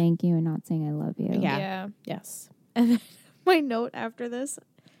saying which- thank you and not saying I love you. Yeah. Yes. And then my note after this,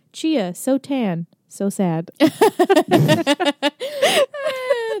 Chia, so tan, so sad.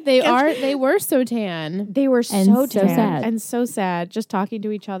 They were so tan. They were And so so tan sad. and so sad, just talking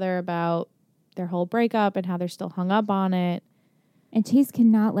to each other about their whole breakup and how they're still hung up on it. And Chase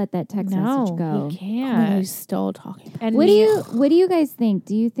cannot let that text message go. he Oh, can't. he's still talking. And What do you guys think?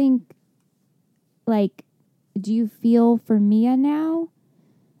 Do you think do you feel for Mia now?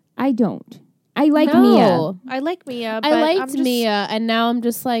 I don't. I like Mia. No. I like Mia. But I liked I'm just, Mia, and now I'm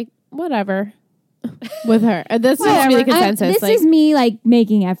just like whatever with her. This seems to be Whatever. the consensus. This like, is me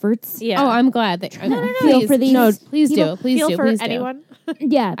making efforts. Yeah. oh, I'm glad that. Feel for these No, please people. do. Please feel do. for Please do. anyone.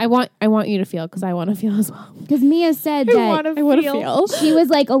 Yeah, I want you to feel because I want to feel as well. because Mia said I that want I want to feel. she was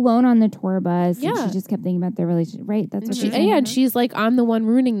like alone on the tour bus. And Yeah. she just kept thinking about their relationship. Right? That's what She, she said. yeah, and she's like, I'm the one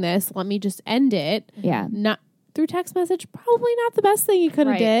ruining this. Let me just end it. Yeah. Not through text message, probably not the best thing he could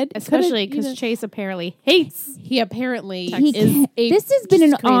have did. Especially Coulda, because Chase apparently hates. he apparently He is a this has been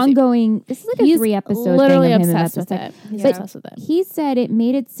an just crazy. ongoing. This is like a He's 3-episode literally thing of him and obsessed with Beth's it. He's But- obsessed with it. He said it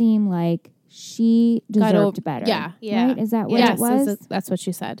made it seem like she Got deserved over- better. yeah. Yeah. Right? Is that what Yes, it was? that's what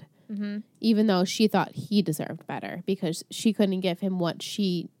she said. Mm-hmm. Even though she thought he deserved better because she couldn't give him what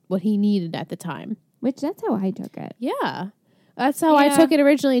he needed at the time. Which that's how I took it. Yeah. That's how I Yeah. took it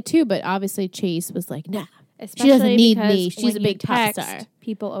originally too, but obviously Chase was like, nah. Especially doesn't need because me. She's when a you big pop text, star.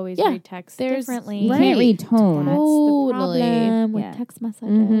 People always Yeah. read text There's- differently. You Right. can't read tone. That's Totally. the problem with Yeah. text messages.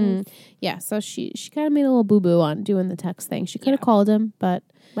 Mhm. Yeah, so she kind of made a little boo-boo on doing the text thing. She could have called him, but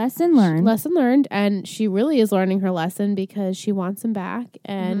Lesson learned. lesson learned, and she really is learning her lesson because she wants him back,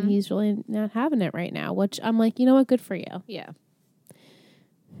 and he's really not having it right now, which I'm like, you know what, good for you. Yeah.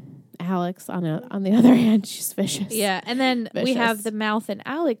 Alex, on the other hand, she's vicious. Yeah. And then we have Vicious. the Mouth and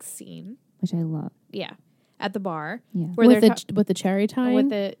Alex scene. which I love. Yeah. At the bar. Yeah. Where with they're the with the cherry time. with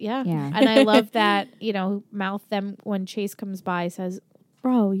the yeah. Yeah. And I love that, Mouth them when Chase comes by says,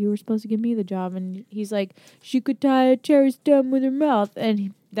 "Bro, you were supposed to give me the job." And he's like, "She could tie a cherry stem with her mouth."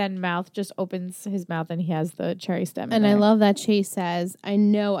 And then Mouth just opens his mouth and he has the cherry stem. And in I there. love that Chase says, "I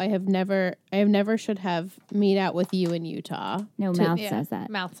know I have never should have meet out with you in Utah." No, To- Mouth Yeah. says that.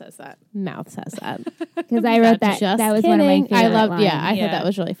 Mouth says that. Mouth says that. Because I wrote that. Just That was one of my kidding. favorite I loved. Yeah, lines. I thought that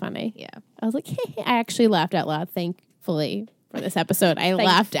was really funny. Yeah. I was like, I actually laughed out loud. Thankfully for this episode, I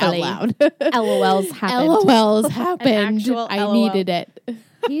laughed out loud. LOLs happened. LOLs happened. actual I LOL. needed it.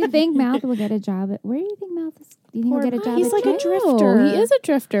 Do you think Mouth will get a job at? Where do you think Mouth is? Do you think he'll get a job? He's at like a Chase? drifter. He is a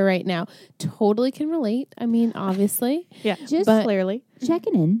drifter right now. Totally can relate. I mean, obviously. Yeah. Just But- Clearly.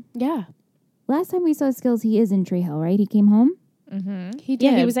 checking in. Yeah. Last time we saw Skills, he is in Tree Hill, right? He came home. Mm-hmm. He Yeah,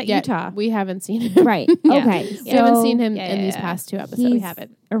 did. he was at Utah. We haven't seen him. Right. Yeah. Okay. We haven't So seen him Yeah, in yeah, these yeah. past 2 episodes. he's we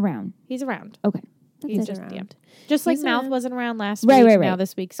haven't. around. He's around. Okay. That's He's it. just around. yeah. Just like He's Mouth around. wasn't around last Right, week. right, Now right.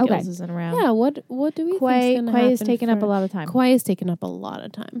 this week Skills Okay. isn't around. Yeah, what do we Quay think is taking up a lot of time. Quay is taking up a lot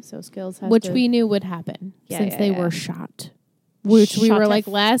of time. So Skills has Which to, we knew would happen Yeah, since yeah, they yeah. were shot. Which we were Shotteth. like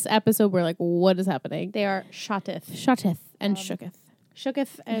last episode, we're like, what is happening? they are shotteth. Shotteth and shooketh.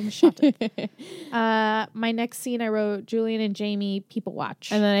 Shooketh and shotteth. My next scene I wrote Julian and Jamie people watch.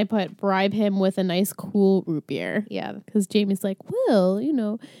 And then I put bribe him with a nice cool root beer. yeah. Because Jamie's like, well,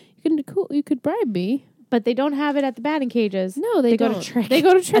 you could bribe me. But they don't have it at the batting cages. No, they go to don't. Trick They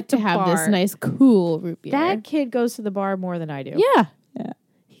go to Trick at to the have this bar. nice cool root beer. That kid goes to the bar more than I do. yeah.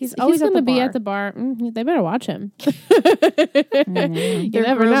 He's always going at to the be bar. at the bar. They better watch him. I know. You They're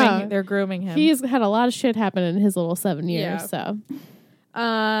never grooming, know. They're grooming him. He's had a lot of shit happen in his little 7 years. Yeah. So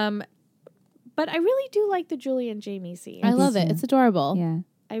But I really do like the Julie and Jamie scene. I do love it. too. It's adorable. Yeah.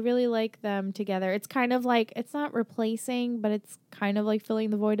 I really like them together. It's kind of like it's not replacing, but it's kind of like filling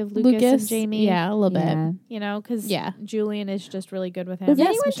the void of Lucas and Jamie. Yeah, a little bit. Yeah. You know, because Yeah. Julian is just really good with him. Was Yes,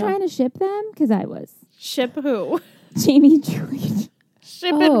 anyone Michelle. trying to ship them? Because I was. Ship who? Jamie and Julie.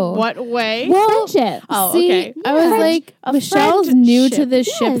 Ship Oh. in what way? Friendship. Oh, See, okay. I was Yeah. like, A Michelle's friend new ship. to this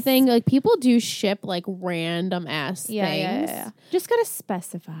ship Yes. thing. Like, people do ship like random ass things. Just gotta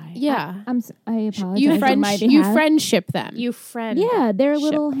specify. Yeah. I apologize You on friend, my you behalf. friendship them. You friend. Yeah, they're a ship.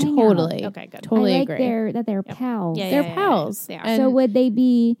 little hangout. Totally. Okay, good. Totally I like agree. that they're Yep. pals. Yeah, They're yeah, pals. They are. And So would they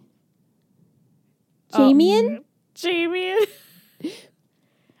be Oh. Jamie and Jamie.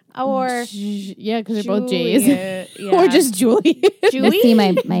 Or yeah, because they're both J's. Julia. Yeah. Or just Julie. Let's see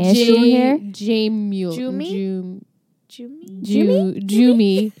my issue here? Jamule. Jumi?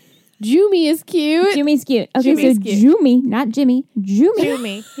 Jumi. Jumi is cute. Jimmy's cute. Okay, Jimmy's so cute. Jumi, not Jimmy.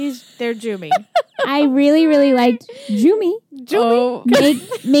 Jumi. Jumi. They're Jumi. I really, really liked Jumi Oh.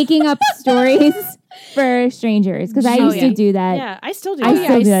 making up stories for strangers because I Oh, used yeah. to do that. Yeah, I still do I that.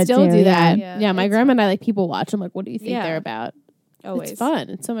 still do that still too, do that. yeah. Yeah, my It's grandma and I like people watch. I'm like, what do you think Yeah. they're about? Always It's fun.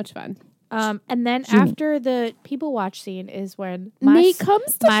 It's so much fun. And then Jimmy. after the people watch scene is when Nate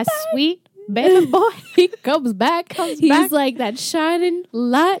comes to my sweet baby boy. he comes back. He's back. like that shining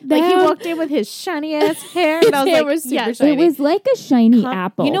light Like he down. walked in with his shiny ass hair, and I was His hair like, was super yes. shiny. It was like a shiny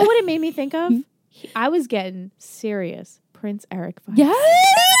apple. You know what it made me think of? I was getting serious Prince Eric vibes. Yes.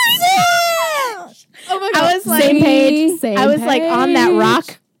 Oh my I was like, same page. Same I was like on that page.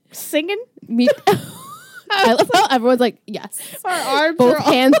 rock singing. Me. I love how everyone's like, yes. Our arms Both are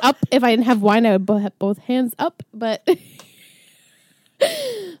all hands up. If I didn't have wine, I would have both hands up. But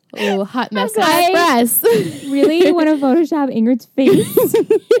oh, hot mess express. really want to Photoshop Ingrid's face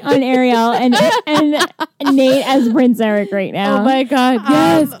on Ariel and Nate as Prince Eric right now. Oh my god,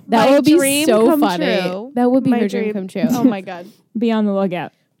 yes, that my would be dream so come funny. true. That would be My her dream come true. Oh my god. Be on the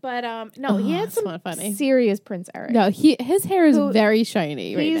lookout. But no, he had that's some not funny. serious Prince Eric. No, his hair is Who- very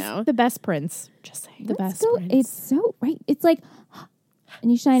shiny right He's now. the best prince. Just saying. The best So prince. it's so right. It's like, and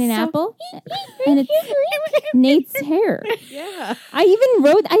you shine an So- apple, and it's Nate's hair. Yeah. I even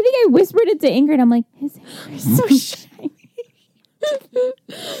wrote. I think I whispered it to Ingrid. I'm like, his hair is so shiny.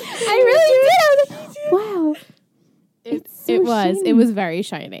 I really did. I was like, wow. It's so It was. shiny. It was very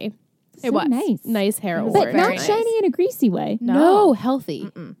shiny. So It was. nice, Nice hair. It was but award. not very nice. shiny in a greasy way. No, healthy.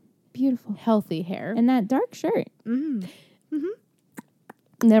 Beautiful. Healthy hair. And that dark shirt.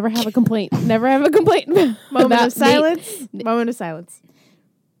 Never have a complaint. Never have a complaint. Moment about of silence. Moment of silence.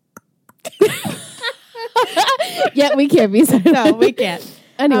 Yeah, we can't be silent. No, we can't.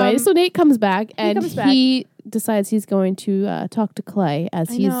 Anyway, so Nate comes back and comes back. he decides he's going to talk to Clay as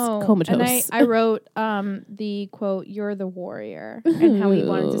he's comatose. And I wrote the quote, "You're the warrior," and how he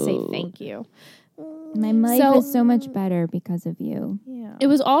wanted to say thank you. My life So- is so much better because of you. Yeah. It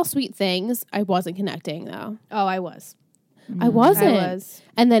was all sweet things. I wasn't connecting though. Oh, I was. I wasn't. I was.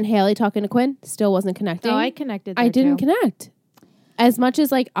 And then Haley talking to Quinn still wasn't connecting. Oh, I connected. I there, didn't too. connect. As much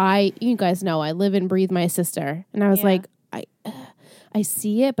as like you guys know, I live and breathe my sister, and I was Yeah. like, I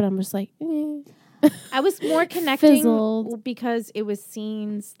see it, but I'm just like, I was more connecting Fizzled. because it was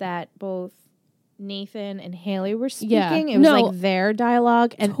scenes that both Nathan and Haley were speaking. Yeah. It was No. like their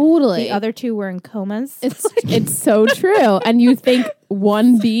dialogue, and totally. the other two were in comas. It's so true, and you think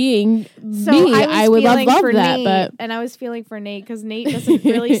one being So me, I would feeling love for that, Nate, but and I was feeling for Nate because Nate doesn't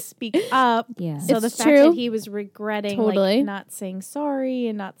really speak up. Yeah. So It's the fact true. that he was regretting Totally. like not saying sorry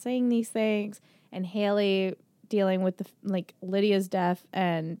and not saying these things, and Haley dealing with the like Lydia's death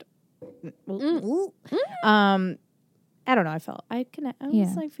and I don't know. I was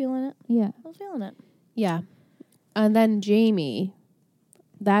Yeah. like feeling it. Yeah. I was feeling it. yeah. And then Jamie,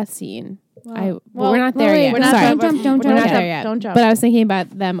 that scene. Well, we're not there wait, yet. We're not Sorry. Don't jump, don't We're jump. not Okay. there yet. Don't jump. But I was thinking about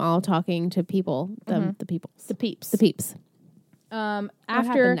them all talking to people, the people, The peeps. the peeps. After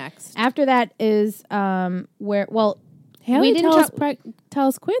happened next? after that is where Haley didn't tells talk-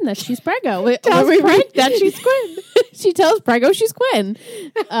 tells Quinn that she's preggo. Wait, tells wait, Frank wait. that she's Quinn. She tells Prego she's Quinn.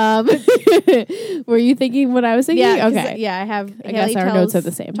 Were you thinking what I was thinking? Yeah, 'cause, Okay. yeah. I have. I Haley guess our notes are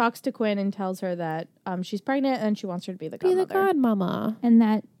the same. Talks to Quinn and tells her that she's pregnant and she wants her to be the Be the godmother. godmama. And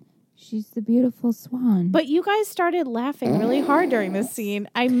that she's the beautiful swan. But you guys started laughing really hard during this scene.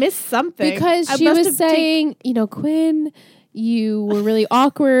 I missed something Because I she must was have taken- saying, Quinn, you were really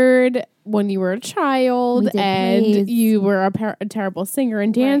awkward when you were a child, We did and plays. you were a terrible singer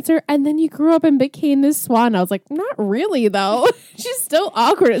and dancer, and then you grew up and became this swan. I was like, not really though. She's still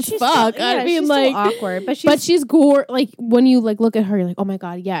awkward as She's fuck. Still, I yeah, mean, she's like, still awkward, but she's like when you like look at her, you're like, oh my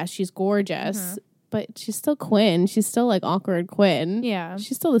god, yeah, she's gorgeous. But she's still Quinn. She's still like awkward Quinn. yeah.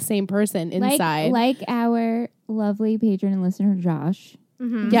 She's still the same person inside. like our lovely patron and listener Josh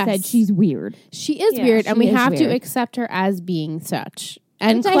Yes. said, she's weird. She is Yeah, weird, and she we is have to weird. accept her as being such.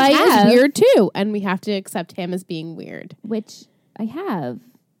 And Which I Clay have. is weird too, and we have to accept him as being weird. Which I have.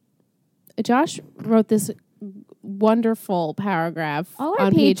 Josh wrote this wonderful paragraph All our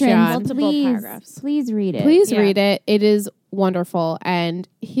on patrons, Patreon. Multiple please, paragraphs. please read it. Please Yeah. read it. It is wonderful, and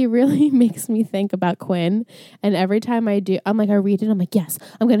he really makes me think about Quinn. And every time I do, I'm like, I read it, I'm like, yes,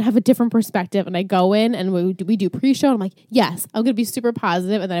 I'm gonna have a different perspective. And I go in and we do pre-show. And I'm like, yes, I'm gonna be super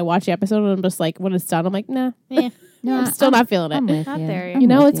positive. And then I watch the episode, and I'm just like, when it's done, I'm like, nah, No, I'm still not feeling I'm it. with Not you. there yet. I'm You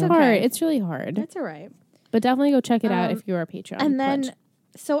know, with it's you. hard. Okay. It's really hard. That's all right. But definitely go check it out if you're a Patreon. And then, pledge.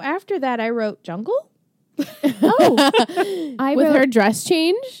 so after that, I wrote Jungle. I with wrote, her dress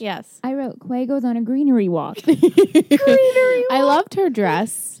change, Yes, I wrote Clay goes on a greenery walk. I loved her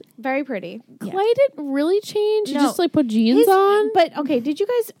dress. very pretty. Yeah. Clay didn't really change. She No. just like put jeans His- on. But okay, did you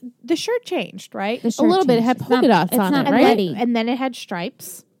guys? The shirt changed, right? The shirt little bit. It changed. had It's polka not- dots it's on not it, right? bloody. And then it had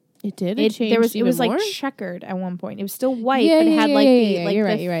stripes. It did. It changed. there was it even was like more? checkered at one point. It was still white, Yeah, but it yeah, had yeah, like yeah, the yeah, like you're the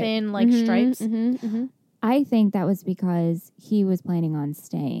right, you're right. thin like Mhm, stripes. mhm, mhm. I think that was because he was planning on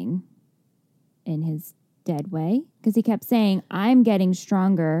staying in his dead way because he kept saying, "I'm getting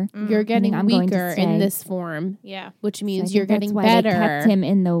stronger." You're getting I'm going to weaker in stay. this form, Yeah, which So I means think you're that's getting why better. They kept him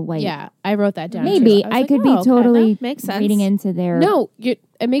in the white. Yeah, I wrote that down. Maybe too. was I like, could oh, be okay. totally makes sense. reading into their. No, it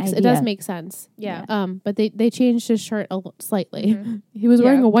makes it does idea. make sense. yeah. But they changed his shirt slightly. He was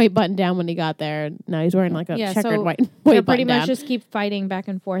wearing Yeah. a white button down when he got there. And now he's wearing like a Yeah, checkered so white They're button pretty much down. just keep fighting back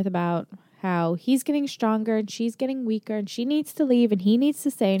and forth about how he's getting stronger and she's getting weaker and she needs to leave and he needs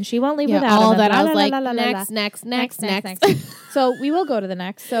to stay and she won't leave yeah, without all him. that and I was blah, like, blah, blah, blah, blah, next. blah. So we will go to the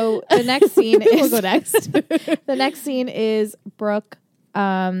next. So the next scene We'll is go next. the next scene is Brooke,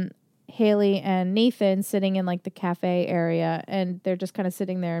 Haley and Nathan sitting in like the cafe area, and they're just kind of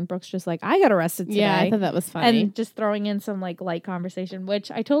sitting there, and Brooke's just like, I got arrested today. Yeah, I thought that was funny. And just throwing in some like light conversation,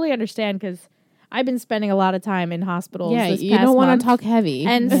 which I totally understand because I've been spending a lot of time in hospitals. yeah, this you past don't want month. to talk heavy.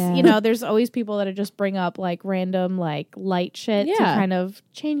 And Yeah. you know, there's always people that just bring up like random like light shit to Yeah. kind of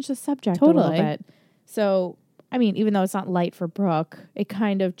change the subject a Totally. little bit. So I mean, even though it's not light for Brooke, it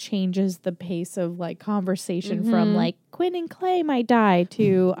kind of changes the pace of like conversation from like Quinn and Clay might die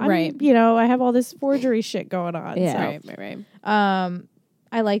to Right. you know, I have all this forgery shit going on. Yeah. So, right.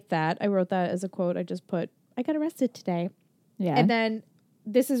 I like that. I wrote that as a quote. I just put, I got arrested today. Yeah. And then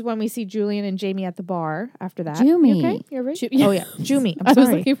this is when we see Julian and Jamie at the bar after that. Jumi. You okay? You're right? Ju- Oh, yeah. Jumi. I'm I was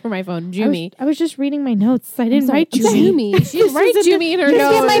sorry. looking for my phone. I was- Jumi. I was just reading my notes. I didn't sorry. write I'm sorry. Jumi. Jumi. She didn't write Jumi in her Did you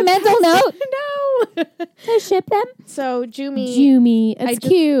get notes. my mental note No. to ship them? So Jumi. Jumi. It's just-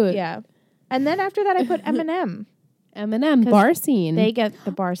 cute. Yeah. And then after that, I put Eminem. Eminem 'Cause bar scene. They get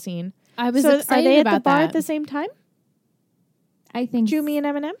the bar scene. I was So excited are they at about the bar that. at the same time? I think Jumi and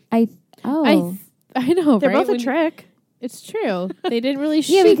Eminem? I know, They're right? both a When- trick. It's true. They didn't really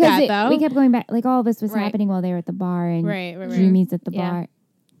yeah, shoot because that though. we kept going back. Like all of this was Right. happening while they were at the bar, and right. Jumi's at the Yeah. bar.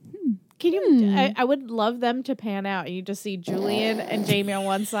 Can you? I would love them to pan out. You just see Julian and Jamie on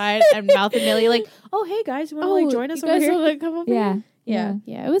one side, and Mouth and Millie like, "Oh, hey guys, you want to like join us you over guys here?" wanna come over Yeah. here? Yeah.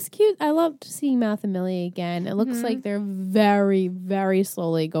 Yeah, it was cute. I loved seeing Mouth and Millie again. It looks like they're very, very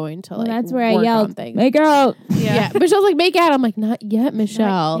slowly going to Well, like. that's where I work on yelled, things. "Make her out!" Yeah, Michelle's like, make out. I'm like, not yet,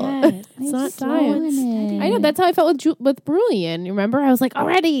 Michelle. yet. It's not slow time. in it. I know. That's how I felt with Brilliant. Remember, I was like,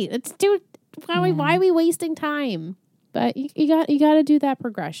 already, let's do it. Why are we wasting time? But you got to do that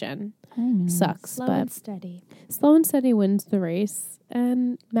progression. I know. Sucks, Slow but and steady. slow and steady wins the race.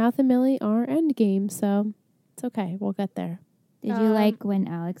 And Mouth and Millie are endgame, so it's okay. We'll get there. Did you like when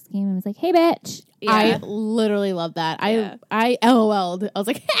Alex came and was like, "Hey, bitch"? I literally love that. Yeah. I LOL'd. I was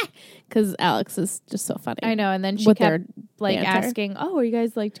like, because Alex is just so funny. I know. And then she With kept their like banter. asking, "Oh, are you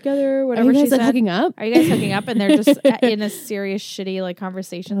guys like together?" Are Whatever you guys she like said. hooking up? Are you guys hooking up? And they're just in a serious, shitty like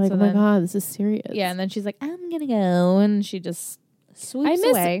conversation. Like, so oh my then, god, this is serious. yeah. And then she's like, "I'm gonna go," and she just swoops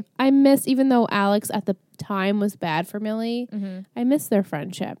away. I miss, even though Alex at the time was bad for Millie, I miss their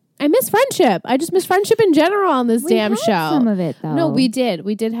friendship. I miss friendship. I just miss friendship in general on this We damn had show. some of it though. No, we did.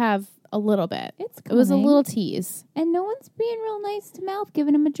 We did have a little bit. It's It was a coming. little tease. and no one's being real nice to Mouth,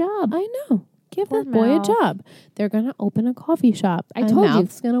 giving him a job. I know. Give Poor that boy Mouth. a job. They're gonna open a coffee shop. I and told you.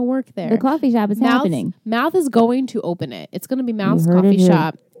 Mouth's gonna work there. The coffee shop is happening. Mouth is going to open it. It's gonna be Mouth's heard it coffee here.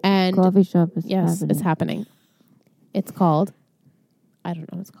 shop. And Coffee shop is yes, happening. it's happening. It's called, I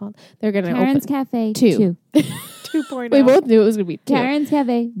don't know what it's called. They're gonna Karen's open Cafe two. 2.0. We both knew it was gonna be two. Karen's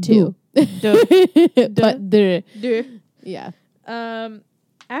Cafe Two. Boo. But the yeah.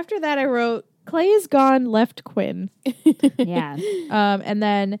 After that, I wrote, "Clay is gone, left Quinn." Yeah. And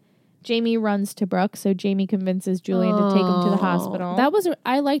then Jamie runs to Brooke, so Jamie convinces Julian to take him to the hospital. That was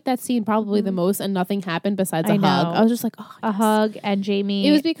I liked that scene probably the most, and nothing happened besides I a hug. know. I was just like, oh, a yes. hug, and Jamie.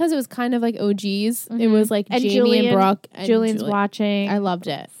 It was because it was kind of like OGs. It was like And Jamie Julian- and Brooke. And Julian's Julian. watching. I loved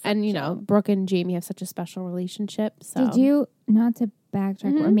it, and you know, Brooke and Jamie have such a special relationship. So Did you, not to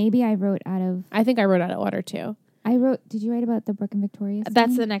backtrack, or maybe I wrote out of, I think I wrote out of order too. did you write about the Brooke and Victoria scene?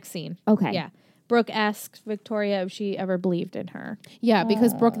 That's the next scene. Okay. Yeah. Brooke asks Victoria if she ever believed in her. Yeah,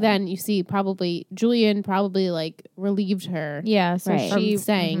 because Brooke then you see probably Julian probably like relieved her Yeah, so Right. from she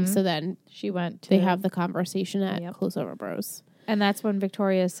staying. So then she went to they have the conversation at Yep. Close Over Bros. and that's when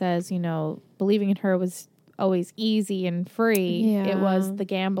Victoria says, you know, believing in her was always easy and free. It was Yeah. the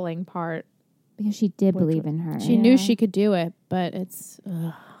gambling part. Because she did believe in her. She knew she could do it, but it's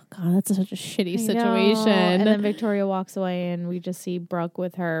God, that's such a shitty I know. situation. And then Victoria walks away and we just see Brooke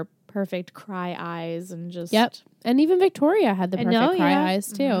with her perfect cry eyes and just Yep. And even Victoria had the I perfect know, cry yeah.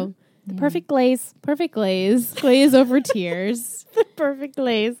 eyes too. the perfect glaze. Perfect glaze. Glaze over tears. The perfect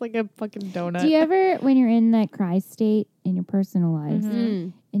glaze, like a fucking donut. Do you ever, when you're in that cry state in your personal lives,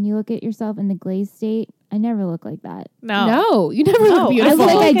 Mm. and you look at yourself in the glaze state, I never look like that. No, you never No, look I beautiful. look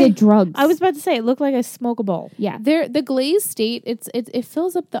like I Okay. did drugs. I was about to say it looked like I smoke a bowl. yeah. The glaze state, it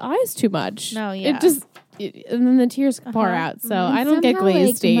fills up the eyes too much. No, yeah. It just and then the tears pour out. So I don't get Somehow, glaze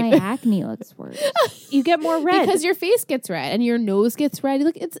like, state. My acne looks worse. You get more red. Because your face gets red and your nose gets red.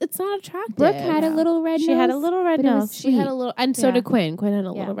 Look, it's not attractive. Brooke had a little red nose. She had a little red but it was nose. She had a little, and so Yeah. did Quinn. Quinn had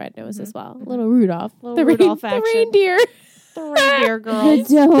a Yeah. little red nose as well. A little Rudolph. Little the Rudolph the action. reindeer. the reindeer The girls.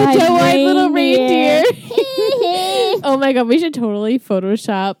 doe-eyed Doe-eyed little reindeer. reindeer. Oh my god, we should totally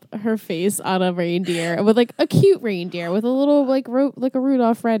Photoshop her face on a reindeer with like a cute reindeer with a little like like a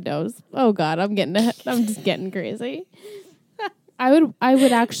Rudolph red nose. Oh god, I'm just getting crazy. I would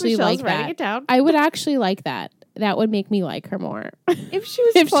actually Michelle's like writing that. it down. I would actually like that. that would make me like her more. If she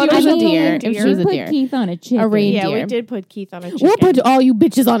was, If she totally was a I mean, deer, if she was a put deer. Keith on a chicken. A reindeer. yeah, we deer. did put Keith on a chicken. We'll put all you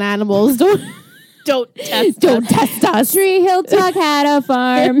bitches on animals. Don't test Don't test us. Tree Hill Tuck had a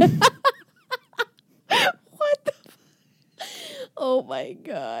farm. Oh my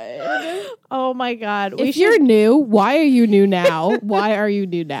god. Oh my god. If you're new, why are you new now? Why are you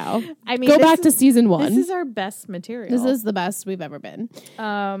new now? I mean, Go this back to is- season 1. This is our best material. This is the best we've ever been.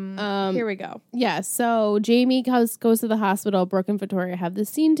 here we go. Yeah, so Jamie goes to the hospital. Brooke and Victoria have this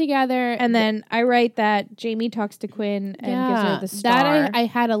scene together. And then I write that Jamie talks to Quinn and gives her the star. That I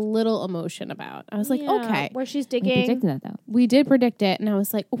had a little emotion about. I was like, Yeah, okay. where she's We digging. predicted that though. We did predict it, and I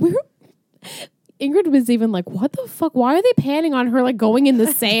was like, Ingrid was even like, what the fuck? Why are they panning on her like going in the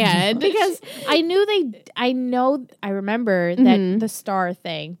sand? Because I remember that the star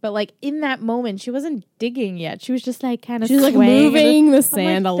thing, but like in that moment, she wasn't digging yet. She was just like kind of She's like moving the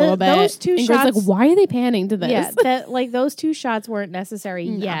sand a little bit. Those two Ingrid's shots, like, why are they panning to this? yeah, that like those two shots weren't necessary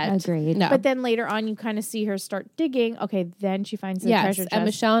yet. Agreed. No. But then later on, you kind of see her start digging. Okay, then she finds the Yes, treasure chest. and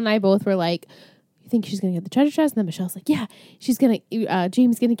Michelle and I both were like, "You think she's gonna get the treasure chest?" And then Michelle's like, "Yeah, she's gonna.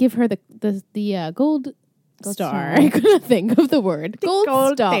 James gonna give her the gold star. star. I couldn't think of the word.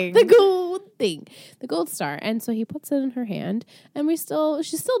 Gold star. thing. The gold thing. The gold star." And so he puts it in her hand, and she's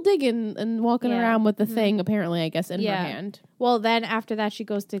still digging and walking Yeah. around with the thing. Apparently, I guess in Yeah. her hand. Well, then after that, she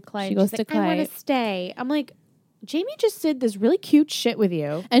goes to Clay. She and goes she's to like, I want Clay. to stay. I'm like, Jamie just did this really cute shit with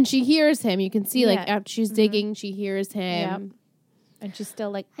you, And she hears him. You can see, like, Yeah. after she's digging, she hears him. Yep. and she's still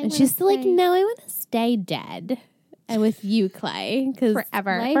like, And she's still like, "No, I want to stay dead." And with you, Clay, because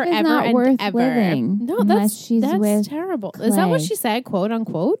forever. Life forever is not and worth ever. living No, unless she's that's with terrible. Is that what Clay. she said? "Quote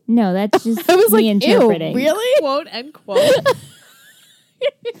unquote." No, that's just I was like, me "Ew, interpreting. really?" quote unquote.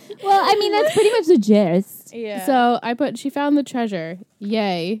 Well, I mean, that's pretty much the gist. Yeah. So I put, she found the treasure.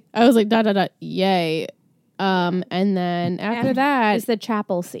 Yay! I was like, dot dot dot. Yay! And then after that, it's the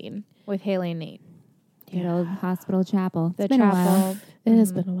chapel scene with Haley and Nate. Good old hospital chapel. The It's been a while. chapel. it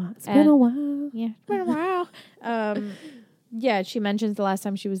has been a while. It's been And- a while. Yeah, it's been a while. Yeah, she mentions the last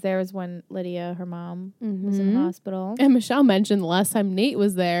time she was there was when Lydia, her mom, was in the hospital. And Michelle mentioned the last time Nate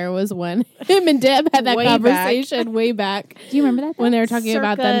was there was when him and Deb had that Way back. conversation way back Do you remember that? when they were talking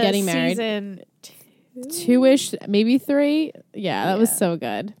about them Circa getting married. Season 2-ish, maybe 3. Yeah, that was Yeah. so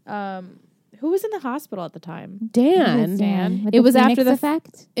good. who was in the hospital at the time? Dan. Dan. With It the was after Phoenix the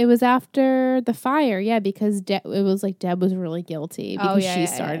effect. It was after the fire, yeah, because it was like Deb was really guilty because she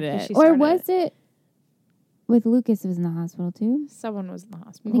started it. She Or started was it with Lucas? Who was in the hospital too. Someone was in the I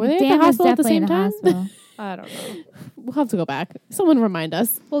hospital. think Were they at the Dan was hospital at the definitely in same the time? hospital. I don't know. We'll have to go back. Someone remind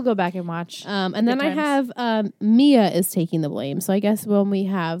us. We'll go back and watch. And Good then I times. have Mia is taking the blame. So I guess when we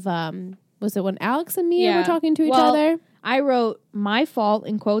have was it when Alex and Mia were Yeah. talking to each Well, other? I wrote my fault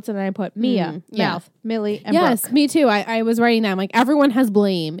in quotes and then I put Mia, yeah. Mouth, Millie, and Yes, Brooke. me too. I was writing that. I'm like, everyone has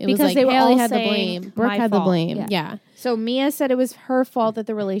blame. It was Because like they were Haley all had the saying blame. Brooke my had the fault. blame. Yeah. Yeah. So Mia said it was her fault that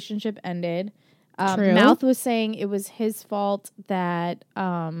the relationship ended. True. Mouth was saying it was his fault that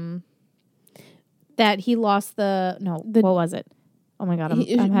that he lost what was it? Oh my god, I'm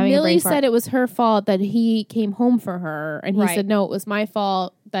having a Millie brain fart. said it was her fault that he came home for her, and he Right. said no, it was my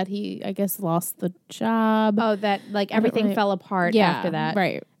fault that he, I guess, lost the job. Oh, that like don't everything really- fell apart yeah, after that.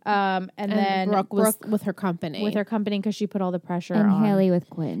 right? And then Brooke was with her company, with her company because she put all the pressure And on Haley with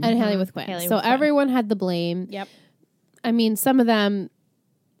Quinn. and Haley with Quinn. Haley so with Quinn. everyone had the blame. Yep. I mean, some of them,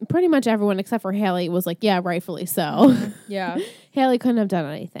 pretty much everyone except for Haley was like, yeah, rightfully so. Yeah. Haley couldn't have done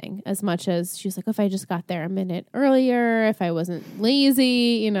anything as much as she was like, if I just got there a minute earlier, if I wasn't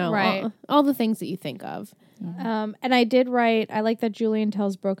lazy, Right. all the things that you think of. And I did write, I like that Julian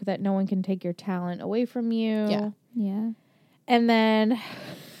tells Brooke that no one can take your talent away from you. Yeah. Yeah. And then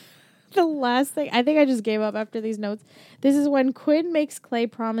the last thing, I think I just gave up after these notes. This is when Quinn makes Clay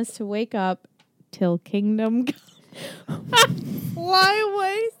promise to wake up till kingdom come. Why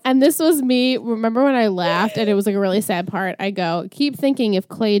waste? And this was me. Remember when I laughed and it was like a really sad part? I go, keep thinking if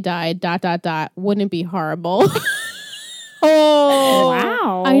Clay died, ... wouldn't it be horrible? Oh,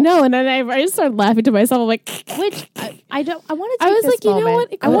 Wow. I know. And then I just started laughing to myself. I'm like, Which I don't. I want to. I Take was this like, you know moment.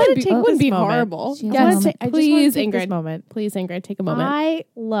 what? It I want to wouldn't be- take it wouldn't this be moment. horrible. She has Yes, a moment. I just Please, want to take this Ingrid. moment. Please, Ingrid, take a moment. I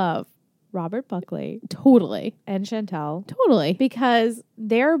love Robert Buckley Totally. and Chantel Totally. because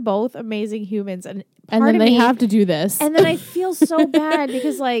they're both amazing humans, and And part then of they me- have to do this. And then I feel so bad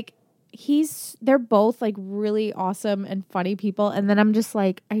because like they're both like really awesome and funny people, and then I'm just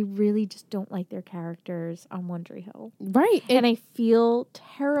like I really just don't like their characters on One Tree Hill, right. and I feel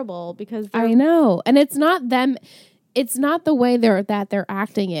terrible because I know. And it's not them. it's not the way they're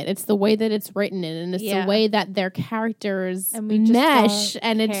acting it. It's the way that it's written in, and it's the way that their characters And we just mesh. don't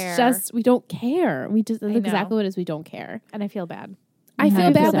And care. it's just we don't care. We just that's I exactly know. what it is. We don't care. And I feel bad. I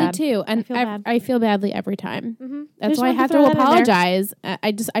feel 100%. badly too, and feel bad. I feel badly every time. Mm-hmm. That's why I have to apologize.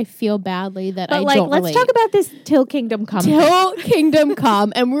 I feel badly that I But like, don't let's relate. talk about this Till Kingdom Come. Till Kingdom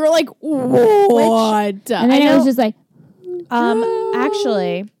Come, and we were like, what? And then I was just like,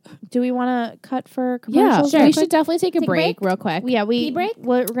 Actually, do we want to cut for Yeah, commercials? we real should quick? definitely take a Take a break break? real quick. Yeah, Pee break?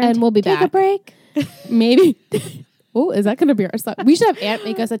 We're gonna And we'll be take back. a break. Maybe. Oh, is that going to be our song? We should have Aunt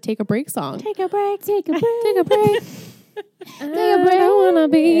make us a take a break song. Take a break. take a break. Take a break. I don't want to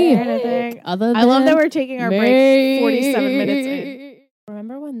be Anything. other I love that than we're taking our break me. 47 minutes in.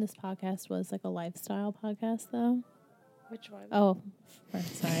 Remember when this podcast was like a lifestyle podcast, though? Which one? Oh,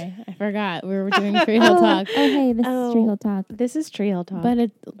 sorry, I forgot. We were doing Tree Hill Talk, Oh, hey, this Oh. is Tree Hill Talk. This is Tree Hill Talk.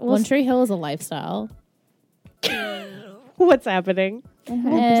 but One Tree Hill is a lifestyle. What's happening?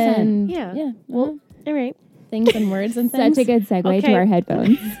 100%. And Yeah. yeah. Well, all right. Things and words and things. Such a good segue Okay. to our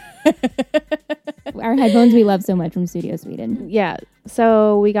headphones. Our headphones we love so much from Studio Sweden. Yeah.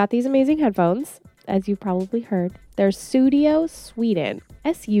 So we got these amazing headphones, as you've probably heard. They're Studio Sweden.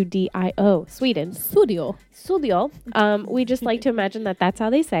 Sudio. Sweden. Studio. Studio. We just like to imagine that that's how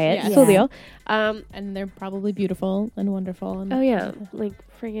they say it. Yes. Studio. And they're probably beautiful and wonderful. And Oh yeah, like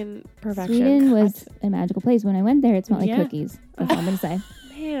friggin' perfection. Sweden was a magical place. When I went there, it smelled like Yeah. cookies. That's all I'm going to say.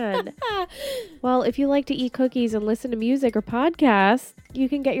 Man. Well, if you like to eat cookies and listen to music or podcasts, you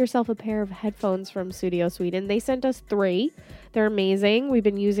can get yourself a pair of headphones from Studio Sweden. They sent us 3. They're amazing. We've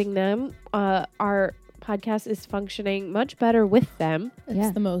been using them. Our podcast is functioning much better with them. It's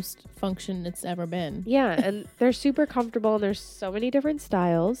Yeah. the most function it's ever been. Yeah, and they're super comfortable, and there's so many different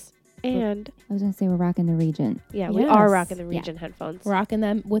styles. And I was going to say we're rocking the Regent. yeah, we are Yes. rocking the Yeah. Regent headphones. Rocking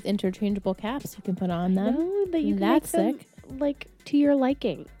them with interchangeable caps you can put on them. No, that you can That's make them, sick. like to your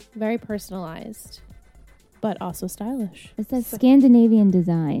liking. Very personalized, but also stylish. It says Scandinavian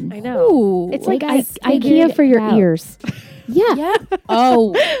design. I know. Ooh, It's like Like I IKEA figured for your it out. ears. Yeah. yeah.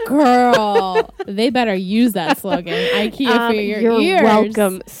 Oh, girl, they better use that slogan. IKEA for your You're ears.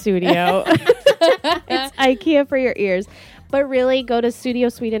 welcome, Studio. It's IKEA for your ears. But really, go to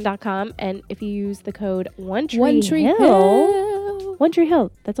studiosweden.com, and if you use the code One Tree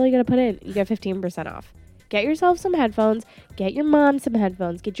Hill, that's all you got to put in. You get 15% off. Get yourself some headphones. Get your mom some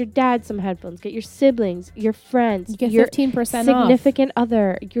headphones. Get your dad some headphones. Get your siblings, your friends, You get your 15% off. significant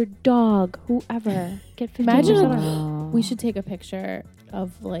other, your dog, whoever. Get 15% Imagine off. Oh. We should take a picture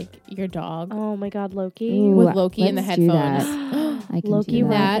of like your dog Oh my God, Loki. Ooh, with Loki in the let's do that. headphones. I can Loki do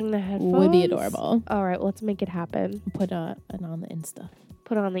that. rocking the headphones. Would be adorable. All right, well, let's make it happen. Put it on the Insta.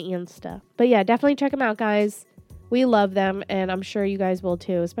 Put it on the Insta. But yeah, definitely check them out, guys. We love them, and I'm sure you guys will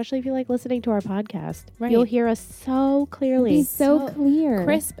too, especially if you like listening to our podcast. Right. You'll hear us so clearly. He's so So clear.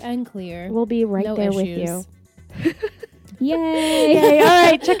 Crisp and clear. We'll be right No there issues. with you. Yay. Yay. All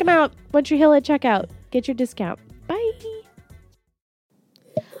right, check them out. One Tree Hill at checkout. Get your discount. Bye.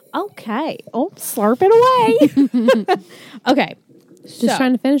 Okay. Oh, slurp it away. Okay. Just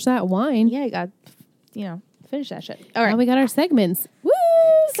trying to finish that wine. Yeah, you got, finish that shit. All Now right. we got our segments. Woo!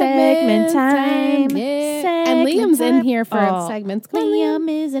 Segment time. Yeah. And Segment Liam's in time. here for Oh. segments. Come on, Liam.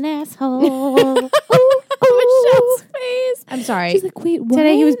 Liam is an asshole. Michelle's face. I'm sorry. She's like, wait, what?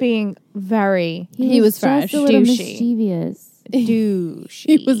 Today he was being very He was just fresh. a little Douchey. mischievous. douchey.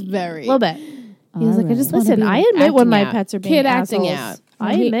 He was very. A little bit. He was like, I just wanna Listen, be I admit when acting my out. pets are being Kid acting assholes. out.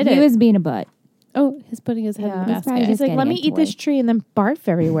 I admit he it. was being a butt. Oh, he's putting his head Yeah. in the He's probably basket. He's like, getting let me it eat this toy. tree and then barf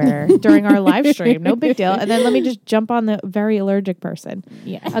everywhere during our live stream. No big deal. And then let me just jump on the very allergic person.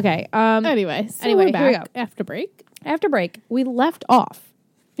 Yeah. Okay. Anyway, so Anyway, we're here we back after break After break, we left off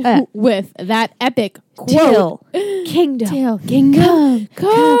with that epic Till quote. Kingdom. Till Kingdom.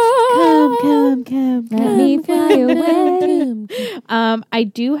 Come. Let me fly away. I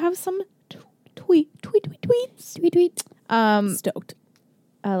do have some tweets. Tweet. Um, Stoked.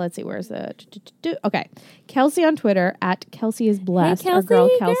 let's see, where's the okay. Kelsey on Twitter at Kelsey is blessed. Hey, our girl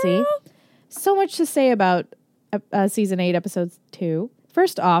Kelsey, Kelsey. girl. So much to say about season 8, episode 2.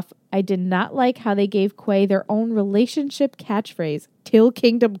 First off, I did not like how they gave Quay their own relationship catchphrase, "Till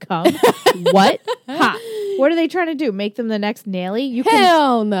Kingdom Come." What? Ha! What are they trying to do? Make them the next Nelly?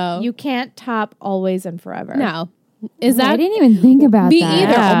 Hell no. You can't top Always and Forever. no. Is I that didn't even think about me that.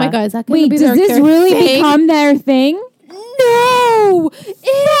 either? Yeah. Oh my god, is that going to Wait, be does their this really thing? become their thing? No!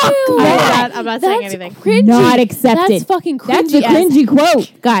 Ew! I'm not saying That's anything. Cringy. Not accepted. That's fucking cringy. That's a as- cringy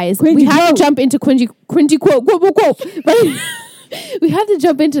quote. Guys, Cringy we have quote. to jump into cringy quote. Right? We have to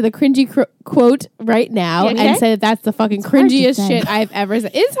jump into the cringy quote right now Okay. and say that that's the fucking hard to cringiest say. shit I've ever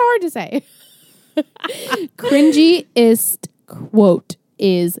said. It's hard to say. Cringiest quote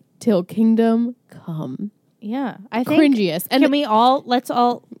is "Till kingdom come." Yeah, I think. Cringiest, and Let's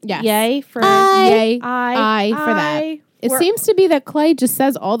all Yes. yay for Yay. I for that. It We're- seems to be that Clay just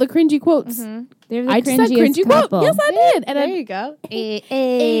says all the cringy quotes. They're the I just said cringiest cringy couple. quote. Yes, I did. And there then you go.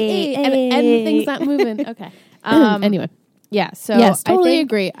 and things not moving. Okay. Anyway, Yeah, so yes, I totally think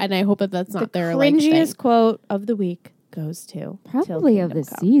agree, and I hope that that's the not their like cringiest thing. quote of the week goes to Probably Till of the Kingdom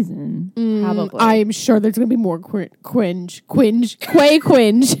Come. season. Probably. I'm sure there's gonna be more cringe, Quay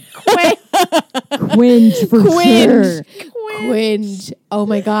cringe, Cringe for Quinge. sure. Quinge. Oh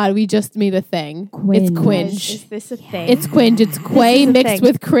my god, we just made a thing. Quinge. It's quinge. Is this a thing? It's quinge. It's quay is a mixed thing.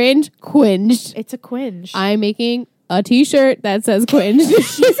 with cringe. Quinged. It's a quinge. I'm making a T-shirt that says quinge.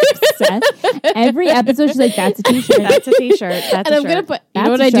 Obsessed. Every episode, she's like, "That's a t-shirt." That's a t-shirt. That's and a I'm shirt. gonna put. You That's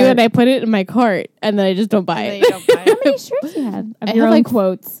know what a I do? shirt. And I put it in my cart, and then I just don't buy And it. then you don't buy How it. many shirts do you have? Of I your have own like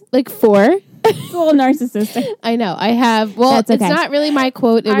quotes. Like 4. It's a little narcissistic. I know. I have. Well, That's it's okay. not really my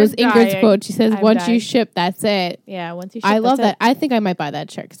quote. It I'm was Ingrid's dying. quote. She says, I'm "Once dying. you ship, that's it." Yeah, once you. I ship, love that's that. I think I might buy that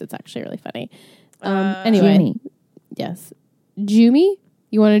shirt because it's actually really funny. Uh, Anyway, Jimmy. yes, Jumi.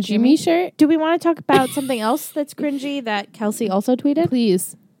 You want a Jumi shirt? it. Do we want to talk about something else that's cringy that Kelsey also tweeted?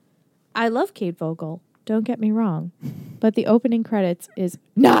 Please. I love Kate Vogel. Don't get me wrong, but the opening credits is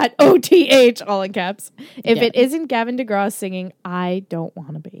not OTH, all in caps. If Yeah. it isn't Gavin DeGrasse singing, I don't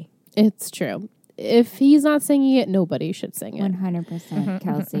want to be. It's true. If he's not singing it, nobody should sing it. 100%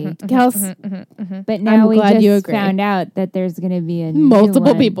 Kelsey. Kels, But now we glad you just agree. found out that there's going to be a new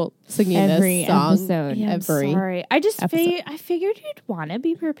multiple one people singing every this song. episode. Yeah, I'm Every sorry. I just episode. I figured you'd want to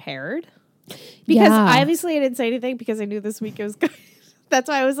be prepared because Yeah. obviously I didn't say anything because I knew this week it was good. That's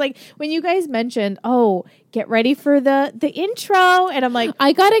why I was like, when you guys mentioned, "Oh, get ready for the intro," and I'm like,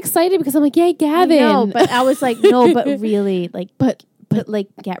 I got excited because I'm like, "Yay, Gavin!" no, but I was like, no, but really, like, but like,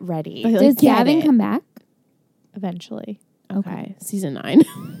 get ready But, like, Does get Gavin it. come back? eventually. Okay, season 9.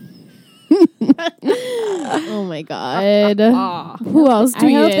 Oh my god! Who else I hope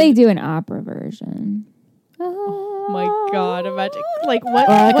tweeted? they do an opera version. Oh my god, imagine like what?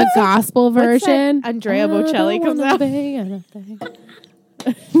 Or like a what's gospel what's that version. Andrea Bocelli comes out.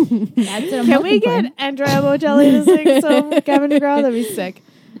 That's what I'm Can we hoping for. get Andrea Bocelli to sing some Gavin DeGrasse? That'd be sick.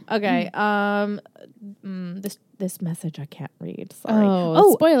 Okay. This message I can't read. Sorry.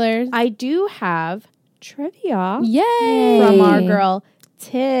 Oh, spoilers! I do have trivia Yay! from our girl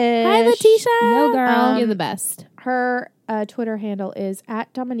Tish. Hi, Letitia. Yo, girl. You're the best. Her Twitter handle is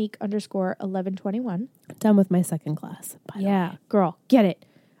 @Dominique_1121. Done with my second class. Yeah, girl, get it.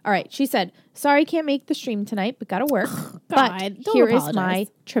 All right. She said, "Sorry, can't make the stream tonight, but gotta work." God, but don't here is apologize. my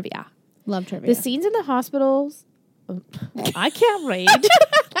trivia. Love trivia. The scenes in the hospitals. I can't read.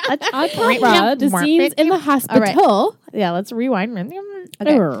 The scenes in the hospital. Yeah, let's rewind.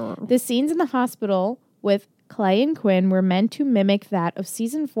 Okay. The scenes in the hospital with Clay and Quinn were meant to mimic that of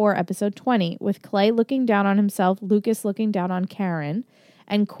season 4, episode 20, with Clay looking down on himself, Lucas looking down on Karen,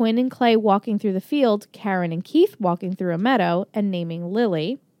 and Quinn and Clay walking through the field, Karen and Keith walking through a meadow, and naming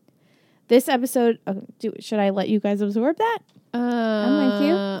Lily. This episode, should I let you guys absorb that? I'm with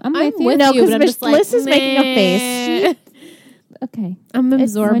you. I'm with you. No, you, because but I'm Miss just like, Bliss is making a face. meh. Okay. I'm Wanna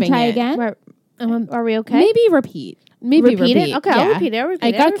absorbing try it. again? Are we okay? Maybe repeat. Maybe Repeat it? Okay, I'll repeat it. I'll repeat I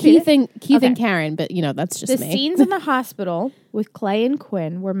it. I'll got repeat Keith it. and Karen, but that's just The me. scenes in the hospital with Clay and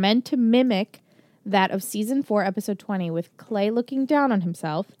Quinn were meant to mimic that of season 4, episode 20, with Clay looking down on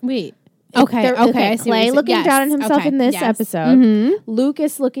himself. Wait. Okay. There- I see what Clay you're saying. looking Yes, down on himself okay, in this yes. episode. Mhm.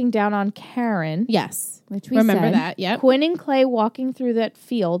 Lucas looking down on Karen. Yes. Which we Remember said. that? Yep. Quinn and Clay walking through that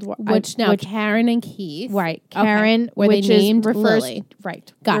field. Which Karen and Keith. Right. Okay. Karen, Where they which named is refers Lily.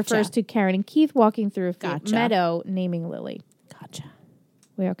 right. Gotcha. Refers to Karen and Keith walking through a Gotcha. meadow, naming Lily. Gotcha.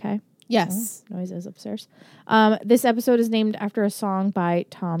 We okay? Yes. Noises upstairs. This episode is named after a song by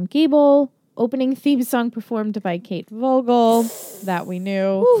Tom Gable. Opening theme song performed by Kate Vogel. That we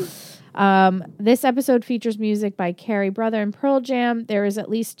knew. This episode features music by Carrie Brother and Pearl Jam. There is at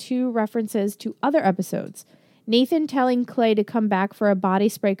least 2 references to other episodes. Nathan telling Clay to come back for a body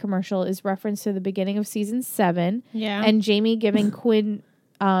spray commercial is reference to the beginning of season 7. Yeah. And Jamie giving Quinn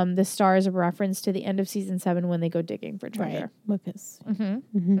the star is a reference to the end of season 7 when they go digging for right. treasure. Lucas.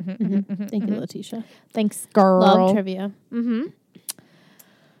 Mm-hmm. Thank you, Letitia. Thanks, girl. Love trivia. Mm-hmm.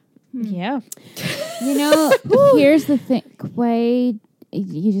 Yeah. You know, here's the thing. Quay,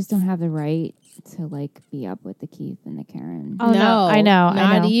 you just don't have the right to be up with the Keith and the Karen. Oh, No, I know.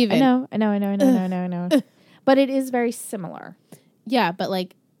 not even. I know. But it is very similar. Yeah, but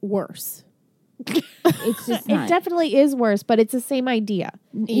worse. It's just It not. definitely is worse, but it's the same idea.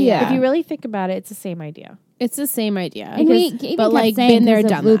 Yeah. If you really think about it, it's the same idea. It's the same idea. And we Because- even but kept saying been there, 'cause of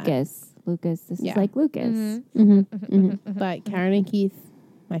done that. Lucas. Lucas. This Yeah. is like Lucas. But Karen and Keith,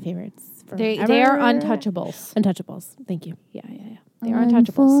 my favorites. They forever. are untouchables. Untouchables. Thank you. Yeah. They are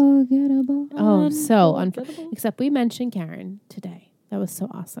untouchables. Unforgettable. Oh, so Unforgettable. except we mentioned Karen today. That was so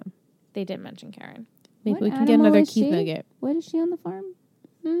awesome. They did mention Karen. Maybe What we can get animal another is Keith she? nugget. What is she on the farm?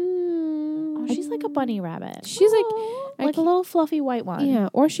 Oh, she's like a bunny rabbit. She's like, I like a little fluffy white one. yeah,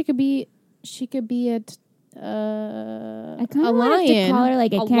 or she could be a I kind a of wanted to lion. call her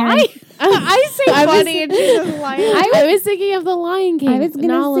like a Karen. lion? I say I was- bunny and she says lion. I was thinking of the Lion King. I was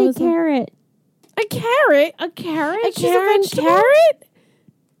and all gonna of say a- carrot. a carrot. A carrot? A She's Karen vegetable? carrot.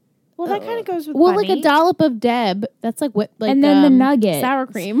 Well, that kind of goes with Well, bunny. like a dollop of Deb. That's like what, like And then the nugget. sour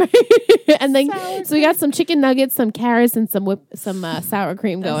cream, and then so we got some chicken nuggets, some carrots, and some sour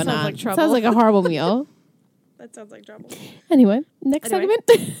cream going sounds on. like trouble. Sounds like a horrible meal. That sounds like trouble. Anyway, next Anyway.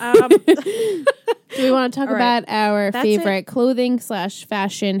 segment. Do we want to talk All right. about our That's favorite clothing /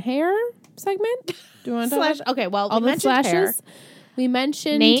 fashion hair segment? Do you want to talk Slash. about Okay, well, all we the mentioned hair, slashes? We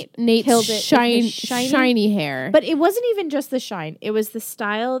mentioned Nate Nate's killed it with his shiny hair. but it wasn't even just the shine. It was the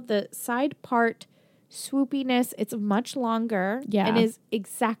style, the side part swoopiness. It's much longer. Yeah. and is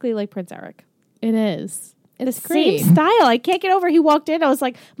exactly like Prince Eric. it is. It's the great. same style. I can't get over. He walked in. I was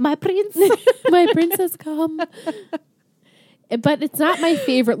like, my prince. My princess come. But it's not my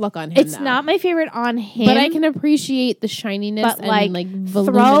favorite look on him. It's though. not my favorite on him. But I can appreciate the shininess But and like, throw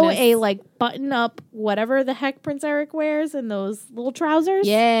voluminous. a like button up whatever the heck Prince Eric wears and those little trousers.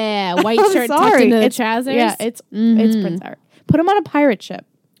 yeah, white I'm shirt sorry. tucked into the It's- trousers. Yeah, it's Mhm. Prince Eric. Put him on a pirate ship.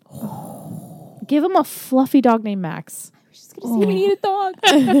 Give him a fluffy dog named Max. She's gonna say we need a dog.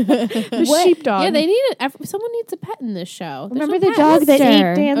 The sheepdog. Yeah, they need it. Someone needs a pet in this show. There's Remember no the pets. dog that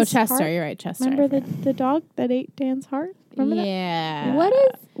Chester. ate Dan's Oh, Chester. heart? You're right, Chester. Remember the dog that ate Dan's heart? Remember that? Yeah.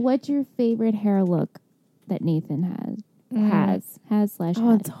 What's your favorite hair look that Nathan has slash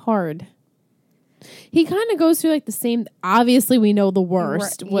Oh, had? it's hard. He kind of goes through like the same. Obviously, we know the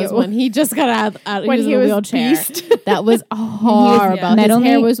worst Right. was Yeah. when he just got out. When he was he in a was wheelchair. beast. That was horrible. Metal His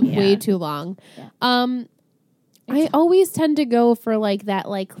hair Nate? was Yeah. way too long. Yeah. I always tend to go for like that,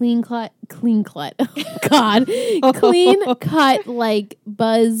 like clean cut. God, clean cut, like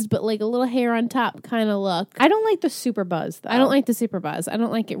buzzed, but like a little hair on top kind of look. I don't like the super buzz though. I don't like the super buzz. I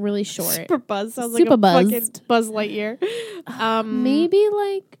don't like it really short. super buzz. Sounds Super like a buzzed. fucking Buzz Lightyear. Maybe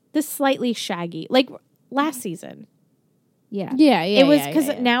like The slightly shaggy, like last season. Yeah. yeah. it was because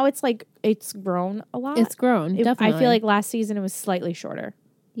because now it's like it's grown a lot. it's grown. Definitely, I feel like last season it was slightly shorter,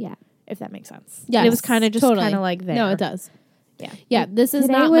 Yeah. if that makes sense. yeah, And it was kind of just totally. kind of like there. No, it does. Yeah. yeah. This is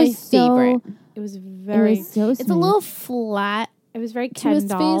Today not my was so, favorite. It was It very. was so It's a smooth. little flat. It was very to his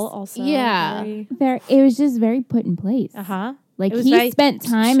Ken doll. face. Also, Yeah. It was just very put in place. Uh huh. Like It was he very- spent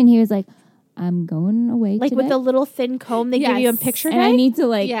time and he was like, I'm going away Like today, with the little thin comb they give you in Yes. picture and I day. need to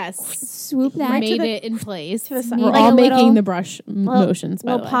like Yes, swoop that. made the- it in place. to the side. We're Like all a making little- the brush motions.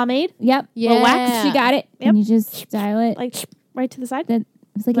 By little the way. pomade, Yep. Yeah. Little wax. She got it. Yep. And you just style it. like right to the side. That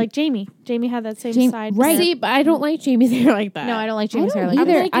it was Like Jamie. Jamie had that same Jamie- side. right. See, but I don't like Jamie's hair like that. No, I don't like I Jamie's hair don't like I'm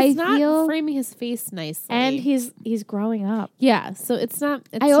that. either. like, I it's not feel- framing his face nicely. And he's growing up. yeah, so it's not.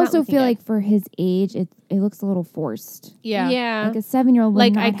 It's I not also looking feel good. like for his age, it looks a little forced. yeah, Like a 7-year-old would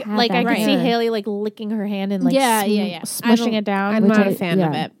Like not I have like I that could see hair. Haley like licking her hand and like Yeah. smushing I don't- it down. I'm Which not I- a fan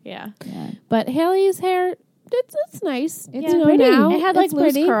of yeah. it. yeah. Yeah. But Haley's hair, it's nice. It's You know, pretty. now. It had like It's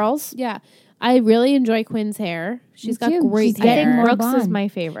loose pretty. curls. Yeah, I really enjoy Quinn's hair. She's got too. great She's I getting hair. more think Brooks is blonde. my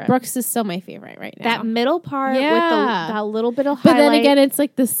favorite. Brooks is still my favorite right now. That middle part with Yeah. that little bit of But highlight. then again, it's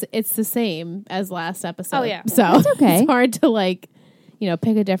like this. It's the same as last episode. Oh, yeah. so That's okay. It's hard to like,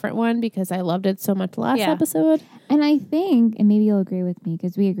 pick a different one because I loved it so much last Yeah. episode. And I think, and maybe you'll agree with me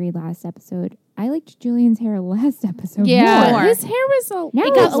because we agreed last episode. I liked Julian's hair last episode Yeah, more. his hair was Now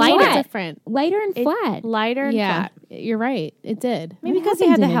it got it's a little flat. different. Lighter and It- flat. lighter and Yeah, flat. you're right. It did. Maybe What because he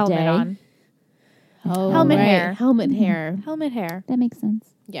had the happens in a helmet day? on. Oh, Helmet right. hair. Helmet hair. Helmet hair. That makes sense.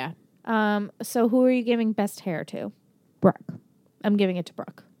 Yeah. So who are you giving best hair to? Brooke. I'm giving it to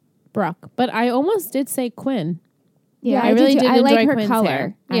Brooke. Brooke. But I almost did say Quinn. Yeah, I really did I enjoy like her Quinn's color.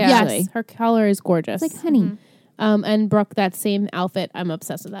 hair. Actually. Yes, her color is gorgeous. It's like honey. And Brooke, that same outfit, I'm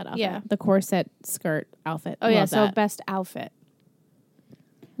obsessed with that outfit. Yeah. The corset skirt outfit. Oh yeah, Love so that. best outfit.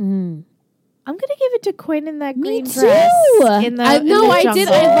 Mm. I'm gonna give it to Quinn in that green too. dress. In the I in the did.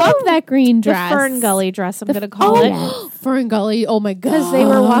 jungle. I love that green the dress. Fern Gully dress. I'm gonna call Oh, it Yes. Fern Gully. Oh my god. because they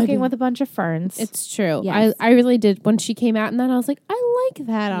were walking with a bunch of ferns. It's true. Yes. I really did. When she came out and then I was like, I like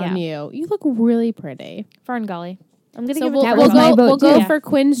that on you. You look really pretty. Fern Gully. I'm gonna So give it we'll, to That we'll was Fern my go. vote We'll go too. for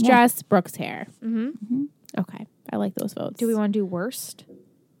Quinn's Yeah. dress, Brooke's hair. Mm-hmm. Okay, I like those votes. Do we want to do worst?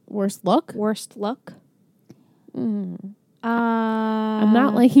 worst look? Worst look? I'm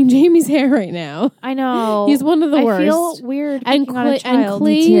not liking Jamie's hair right now. I know. He's one of the worst. I feel weird And, picking on a and child.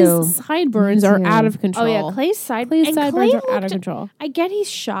 Me too. Clay's sideburns Me are too. out of control. Oh yeah, Clay's Clay's sideburns Clay are out of looked- control. I get he's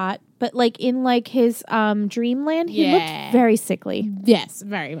shot, but like in like his dreamland, he Yeah. looked very sickly. Yes,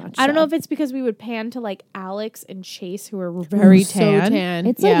 very much. I don't know so. if it's because we would pan to like Alex and Chase, who are very So tan. tan.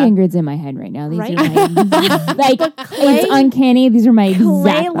 It's yeah. like Ingrid's in my head right now. These Right? are my like Clay- it's uncanny. These are my Clay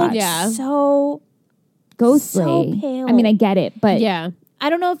exact looked thoughts. Yeah. so Ghostly. so pale. I mean, I get it, but Yeah. I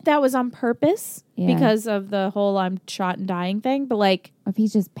don't know if that was on purpose Yeah. because of the whole I'm shot and dying thing, but like, if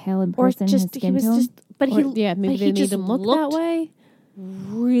he's just pale in or person, just his he skin was tone. just, but Or, he yeah, maybe but they he made just him look that looked way.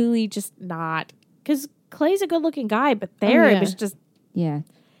 really just not because Clay's a good looking guy, but there yeah. it was just yeah,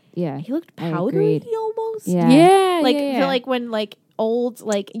 yeah, he looked I powdery agreed. almost. yeah. Yeah, Like yeah, I yeah. feel like when like old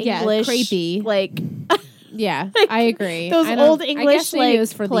like Yeah, English crepey. like Yeah, I agree. those I don't- old I English, guess maybe like, it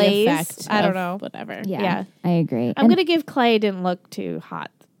was for plays. the effect. I don't of know. Whatever. Yeah, Yeah. I agree. I'm And gonna give Clay didn't look too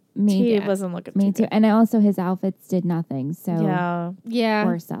hot. me, He wasn't looking me too too. And also his outfits did nothing. So good. Yeah. Yeah.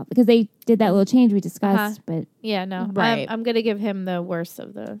 worse off because they did that little change we discussed. But Yeah, no. Right. I'm gonna give him the worst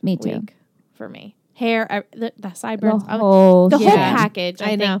of the Me too. week for me. Hair, the the sideburns, whole the whole Yeah. package.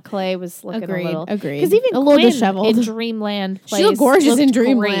 I I know. think Clay was looking Agreed. a little. Agreed. Because even a little Quinn disheveled. in Dreamland She plays looked gorgeous in looked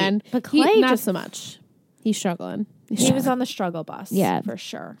Dreamland, great. But Clay not just so much. He's struggling. he was on the struggle bus. Yeah. for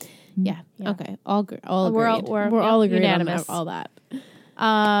sure. Yeah. Yeah. Okay. All We're all- agreed. we're all agreed unanimous. on all that.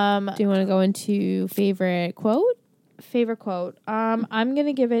 Do Do you want to go into favorite quote? favorite quote? I'm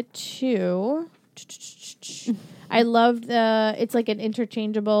gonna give it to. I loved the. It's like an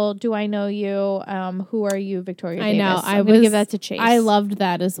interchangeable. Do I know you? Who are you, Victoria? I know. Davis. I I'm gonna was- give that to Chase. I loved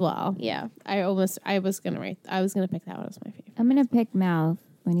that as well. Yeah. I was gonna pick that one as my favorite. I'm gonna pick Mouth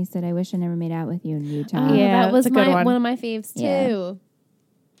when he said, "I wish I never made out with you in Utah." Yeah, that was that's a good one. one of my faves too. Yeah. Do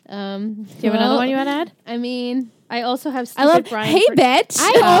Do you have another one you want to add? I mean, I also have. I love. Brian Hey, for- bitch.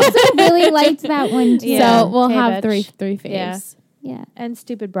 I also really liked that one too. Yeah. So we'll Hey, have bitch. three faves. Yeah. Yeah. and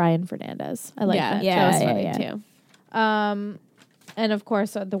stupid Brian Fernandez. I like yeah, that. Yeah, that was yeah, funny yeah. too. And of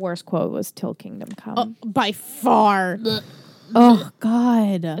course, the worst quote was "Till Kingdom Come." Oh, by far. Oh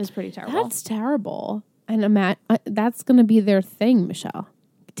God, It was pretty terrible. that's terrible. And that's gonna be their thing, Michelle.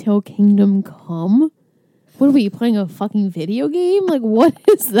 Till Kingdom Come. What are we playing a fucking video game? Like what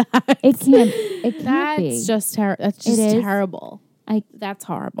is that? It can't. It can't That's be. just terrible. That's just It is. terrible. I- That's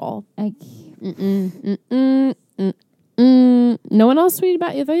horrible. I, No one else tweeted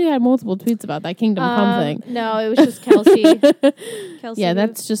about. I thought you had multiple tweets about that Kingdom Come thing. No, it was just Kelsey. Kelsey. Yeah, who-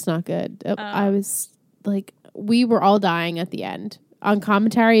 that's just not good. I was like, we were all dying at the end on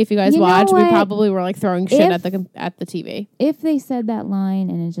commentary. If you guys You know watched, we what? probably were like throwing shit If- at the TV. if they said that line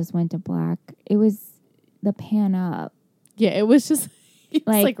and it just went to black, it was the pan up. Yeah, it was just it's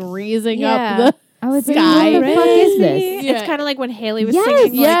like, Like, raising yeah. up the. I was Sky. like, what the fuck is this? Yeah. It's kind of like when Haley was Yes,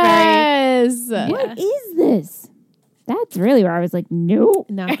 singing. Yes, What is this? That's really where I was like, nope.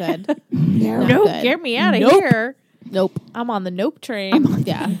 not good. No. Not Nope, good. get me out of Nope. here. Nope. I'm on the nope train.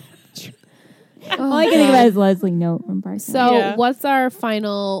 Yeah. All I can think about is Leslie Note from Parks. and So, Yeah. what's our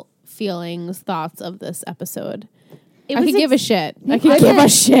final feelings, thoughts of this episode? It I was could give a shit. I could could give a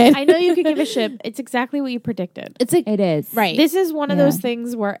shit. I know you could give a shit. It's exactly what you predicted. It's like It is. right. This is one of Yeah. those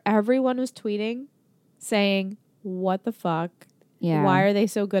things where everyone was tweeting saying, "What the fuck? Yeah. Why are they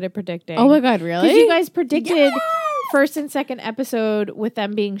so good at predicting?" Oh my god, really? Because you guys predicted first and second episode with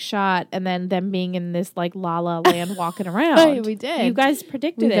them being shot and then them being in this like La La Land walking around. Right, we did. You guys we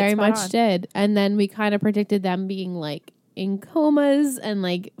predicted it. very spot much on. did. And then we kind of predicted them being like in comas and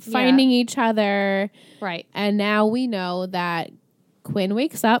like finding each other. Right. And now we know that Quinn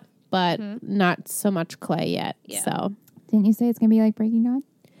wakes up, but not so much Clay yet. Yeah. So Didn't you say it's gonna be like Breaking Dawn?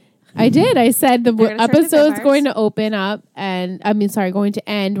 I did. I said the They're gonna turn into episode's vampires. going to open up and going to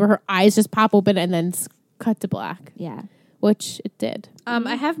end where her eyes just pop open and then cut to black, Yeah. which it did.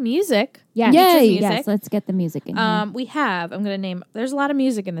 I have music. Yeah. Yay. Yes. Let's get the music in here. We have. I'm gonna name. There's a lot of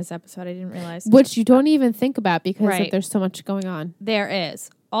music in this episode. I didn't realize. Which you don't even think about because Right. there's so much going on. There is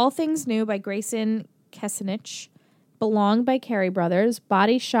All Things New by Grayson Kesenich, Belong by Carey Brothers,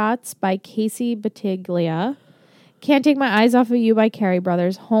 Body Shots by Casey Batiglia, Can't Take My Eyes Off of You by Carey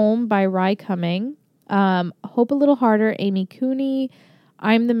Brothers, Home by Rye Cumming, Hope a Little Harder, Amy Cooney,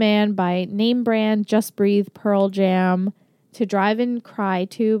 I'm the Man by Name Brand, Just Breathe, Pearl Jam, To Drive and Cry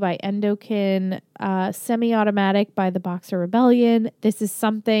To by Endokin, Semi-Automatic by The Boxer Rebellion, This Is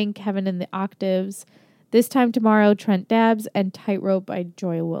Something, Kevin and the Octaves, This Time Tomorrow, Trent Dabbs, and Tightrope by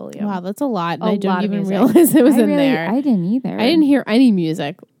Joy Williams. Wow, that's a lot. And A I didn't lot of even music. realize it was in really, there. I didn't either. I didn't hear any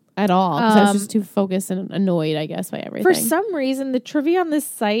music at all because I was Um, just too focused and annoyed, I guess, by everything. For some reason, the trivia on this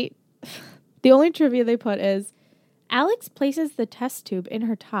site, the only trivia they put is Alex places the test tube in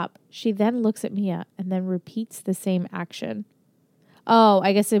her top. She then looks at Mia and then repeats the same action. Oh,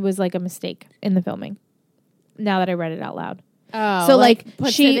 I guess it was like a mistake in the filming. Now that I read it out loud. Oh, So like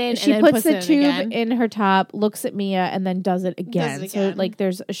puts she it in she and then puts the it tube again. in her top, looks at Mia, and then does it again. So again. like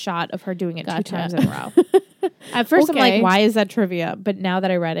there's a shot of her doing it 2 Gotcha. times in a row. At first I'm Okay. like, why is that trivia? But now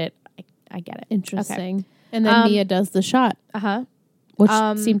that I read it, I get it. Interesting. And then Mia does the shot, Uh-huh. which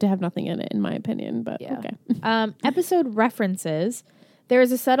seemed to have nothing in it, in my opinion. But Yeah. okay. Episode references. There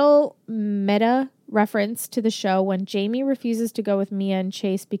is a subtle meta reference to the show when Jamie refuses to go with Mia and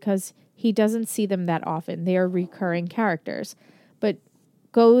Chase because he doesn't see them that often. They are recurring characters. But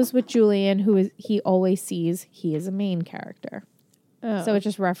goes with Julian, he always sees he is a main character. Oh. So it's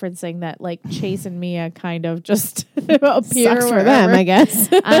just referencing that like Chase and Mia kind of just appear Sucks for them, wherever. I guess.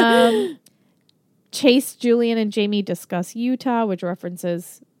 Chase, Julian, and Jamie discuss Utah, which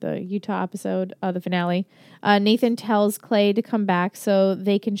references the Utah episode, the finale. Nathan tells Clay to come back so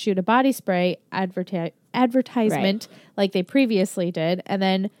they can shoot a body spray advertisement like they previously did. And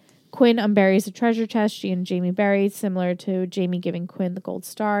then Quinn unburies a treasure chest she and Jamie buried, similar to Jamie giving Quinn the gold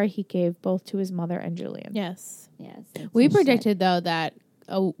star he gave both to his mother and Julian. Yes. Yes. We predicted, though, that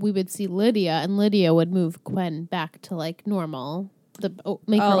we would see Lydia, and Lydia would move Gwen back to, like, normal.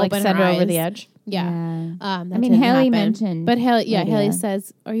 Make her like open send her her over eyes. the edge. Yeah. Yeah. That I mean, didn't Haley happen. mentioned But Haley Lydia.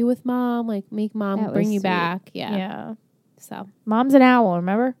 says, "Are you with mom? Like, make mom That bring was you sweet. back." Yeah. Yeah. So Mom's an owl,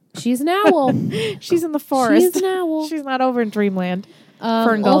 remember? she's an owl. She's in the forest. She's an owl. She's not over in Dreamland.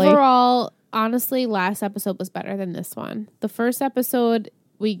 Fern Gully. Overall, honestly, last episode was better than this one. The first episode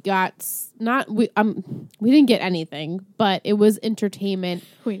we got we didn't get anything, but it was entertainment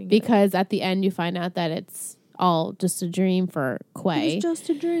because at the end you find out that it's all just a dream for Quay. just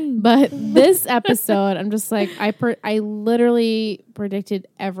a dream. But this episode, I'm just like I literally predicted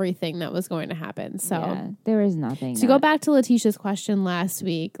everything that was going to happen. So Yeah, there is nothing. to go back to Letitia's question last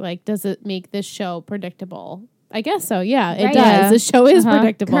week, like, does it make this show predictable? I guess so. Yeah, it Right. does. Yeah. The show is Uh-huh.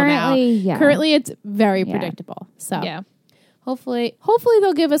 predictable Currently, now. yeah. Currently, it's very Yeah. predictable. So Yeah. hopefully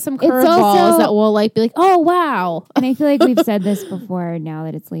they'll give us some It's curveballs also- that will like be like, oh wow, And I feel like we've said this before now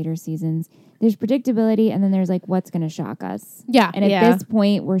that it's later seasons. There's predictability and then there's like what's going to shock us. yeah, And at Yeah. this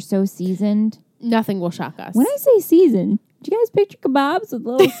point, we're so seasoned. nothing will shock us. When I say seasoned, do you guys picture kebabs with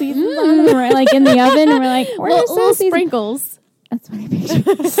little seasons on them? Right, like in the oven? And we're like, we're little so seasoned. sprinkles, That's what I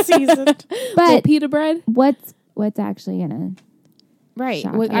picture. Seasoned. little But pita bread, what's actually going to... right?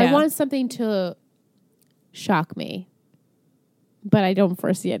 Shock What- us. I Yeah. want something to shock me, but I don't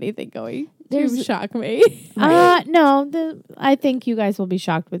foresee anything going to There's- shock me. No, I think you guys will be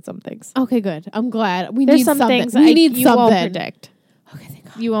shocked with some things. Okay, good. I'm glad. We There's need some something. things We need you something. won't predict. Okay, thank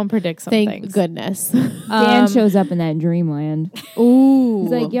God. You won't predict some Thank things. goodness. Dan shows up in that dreamland. Ooh.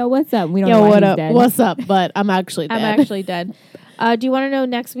 He's like, yo, what's up? We don't Yo, know why what he's up? dead. What's up? But I'm actually dead. I'm actually dead. Do you want to know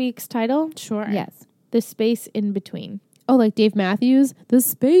next week's title? Sure. Yes. The Space in Between. Oh, like Dave Matthews, The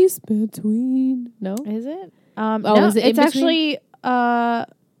Space Between. No? Is it? Oh, No, is it in it's between? actually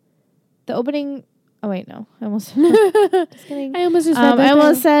the opening. Oh wait, no. I almost just kidding. I almost just I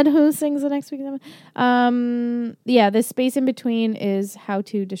almost said who sings the next week's episode. Yeah, the Space in Between is How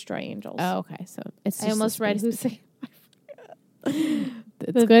to Destroy Angels. Oh, okay. So it's I just almost The read Space who sang. Between.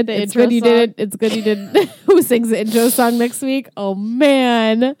 It's the- good. the It's intro good you song. did it. It's good you did who sings the intro song next week. Oh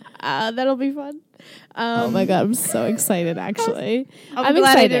man. That'll be fun. Oh my god, I'm so excited actually. I'm glad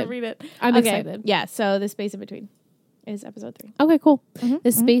I excited. didn't read it. I'm Okay. excited. Yeah, so the Space in Between is episode 3. Okay, cool.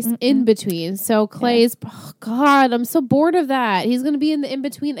 The space in between. So Clay's, oh God, I'm so bored of that. He's going to be in the in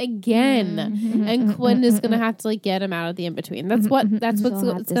between again, and Quinn is going to have to like get him out of the in between. That's what. That's what's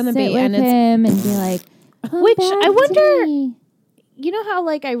She'll have it's to going to sit be, with and it's him and be like, "Come Which back I to wonder- me." You know how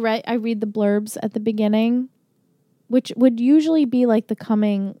like I read the blurbs at the beginning, which would usually be like the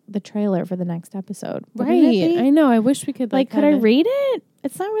trailer for the next episode. Wouldn't it right. be? I know. I wish we could Like, could I read it?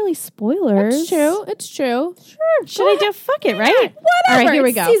 It's not really spoilers. It's true. It's true. Should I do? Fuck it, right? Whatever. All right, here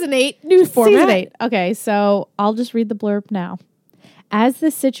we go. Season 8, new format. Season 8. Okay, so I'll just read the blurb now. As the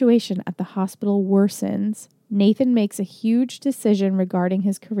situation at the hospital worsens, Nathan makes a huge decision regarding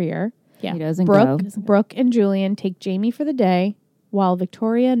his career. Yeah. He doesn't go. Brooke and Julian take Jamie for the day, while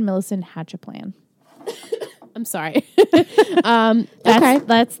Victoria and Millicent hatch a plan. I'm sorry.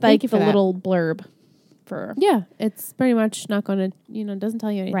 That's Thank like you the for that. little blurb for Yeah, it's pretty much not going to. Doesn't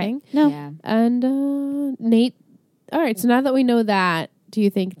tell you anything. No. Yeah. And Nate. All right. So now that we know that, do you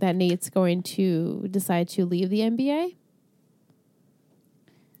think that Nate's going to decide to leave the NBA?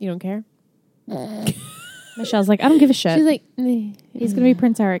 You don't care? Michelle's like, I don't give a shit. She's like, He's gonna be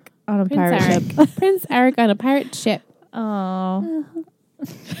Prince Eric on a pirate ship. Prince Eric on a pirate ship. Oh,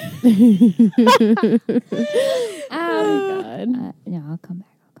 Oh my god. No, I'll come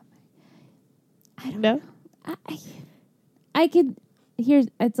back. I don't No? know. I could.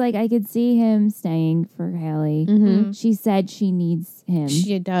 It's like I could see him staying for Haley. Mm-hmm. She said she needs him,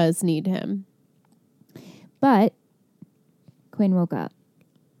 She does need him. but Quinn woke up,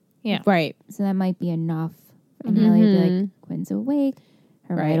 Right. so that might be enough. And Haley would be like, "Quinn's awake.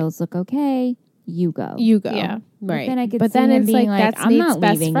 Her Right. vitals look okay. You go." You go. Yeah. Right. then I could but see then him it's being like, like, that's "I'm Nate's not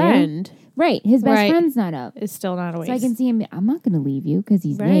best leaving you." friend. Right. His best Right. friend's not up. Is still not awake. So I can see him. I'm not going to leave you because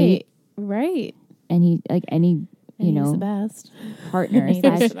he's Right. Nate, Right. and he like any And you he's know the best. partner He's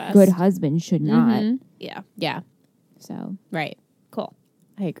slash the best. good husband should not. Mhm. Yeah. Yeah. So Right. Cool.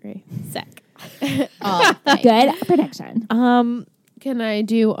 I agree. Sick. Oh, good protection. can I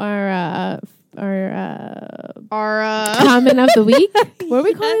do our Our comment of the week? What are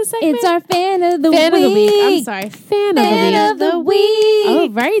we calling this segment? It's our fan of the fan week. of the week. I'm sorry. Fan Fan of of the the week. week. Oh,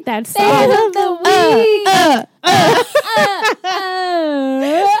 right. That's Fan of the week.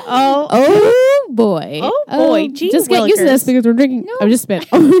 Oh boy. Oh, boy. Gee Just get used to this willikers. because we're drinking. No. I'm just spit.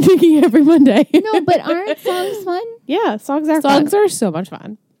 We're drinking every Monday. No, but aren't songs fun? Yeah, songs are Songs fun. are so much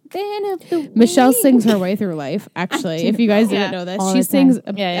fun. Fan of the week. Michelle sings her way through life, actually. If you guys didn't Yeah. know this, All she the sings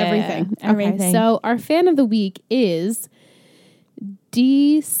time. everything. yeah. Everything. Okay, so our fan of the week is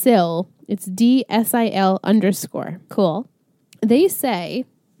DSIL. It's DSIL_. Cool. They say,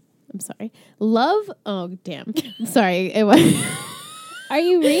 I'm sorry, love. Oh, damn. Sorry. It was. Are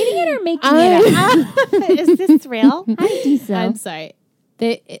you reading it or making it up? Is this real? Hi, Diesel. I'm sorry.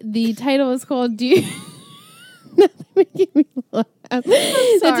 The title is called Do You. Nothing making me laugh.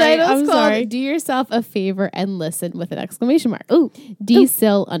 The title is called Do Yourself a Favor and Listen with an exclamation mark. Ooh.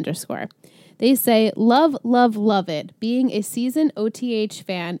 DSIL_. They say, love, love, love it. Being a seasoned OTH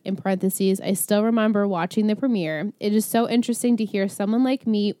fan, in parentheses, I still remember watching the premiere. It is so interesting to hear someone like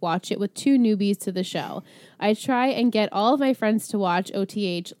me watch it with two newbies to the show. I try and get all of my friends to watch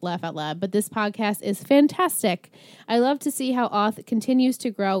OTH, laugh out loud, but this podcast is fantastic. I love to see how Auth continues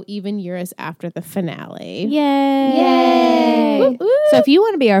to grow even years after the finale. Yay. Yay. So if you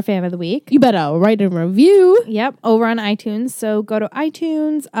want to be our fan of the week, You better write a review. yep, over on iTunes. So go to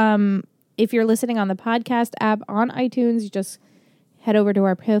iTunes. If you're listening on the podcast app on iTunes, you just head over to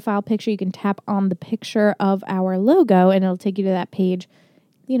our profile picture. You can tap on the picture of our logo and it'll take you to that page.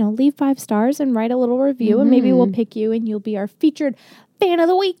 You know, leave 5 stars and write a little review and maybe we'll pick you and you'll be our featured fan of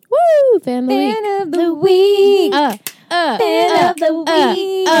the week. Woo! Fan of the week. Fan of the week. Fan of the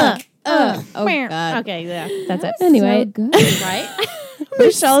week. Oh, God. Okay, yeah, that's it. Anyway, So good. Right?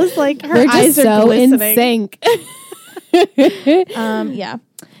 Michelle's like, her we're eyes just are so in glistening. sync. Yeah.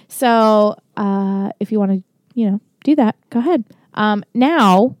 So if you want to, do that, go ahead.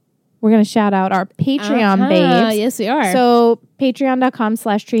 Now we're going to shout out our Patreon babes. Yes, we are. So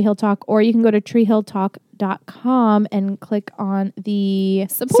patreon.com/treehilltalk, or you can go to treehilltalk.com and click on the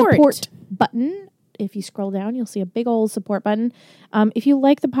Support. button. If you scroll down, you'll see a big old support button. If you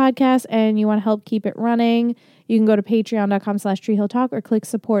like the podcast and you want to help keep it running, you can go to patreon.com/treehilltalk or click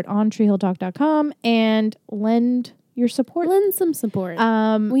support on treehilltalk.com and lend your support. lend some support.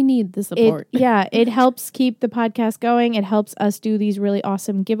 We need the It, support. it helps keep the podcast going. It helps us do these really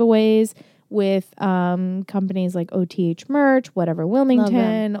awesome giveaways with companies like OTH Merch, Whatever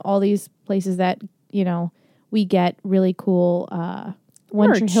Wilmington, all these places that, we get really cool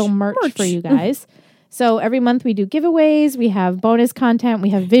One Tree Hill merch for you guys. So every month we do giveaways. We have bonus content.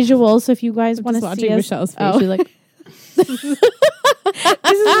 We have visuals. So if you guys want to Just see watching us, Michelle's face. She's like, this is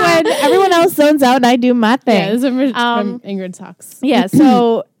when everyone else zones out and I do my thing. yeah, this is from Ingrid Talks. Yeah,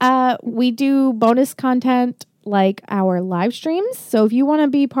 so we do bonus content like our live streams. So if you want to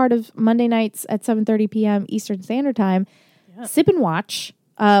be part of Monday nights at 7:30 p.m. Eastern Standard Time, sip and watch.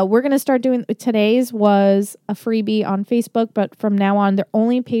 We're going to start doing today's was a freebie on Facebook, but from now on, they're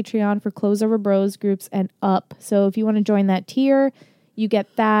only Patreon for Close Over Bros groups and up. So if you want to join that tier, you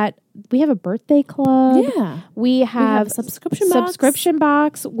get that. We have a birthday club. Yeah. We have a subscription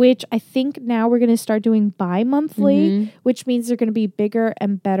box, which I think now we're going to start doing bi-monthly, which means they're going to be bigger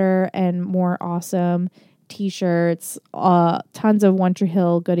and better and more awesome t-shirts, tons of One Tree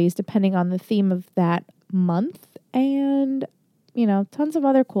Hill goodies depending on the theme of that month, and tons of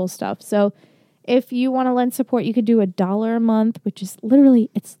other cool stuff. So if you want to lend support, you could do $1 a month, which is literally,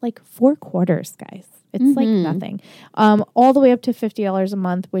 it's like 4 quarters, guys. It's like nothing. All the way up to $50 a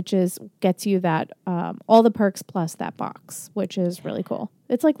month, which gets you that all the perks plus that box, which is really cool.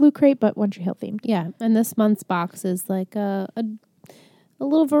 It's like Loot Crate, but One Tree Hill themed. Yeah, and this month's box is like a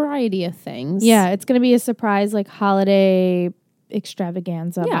little variety of things. Yeah, it's going to be a surprise like holiday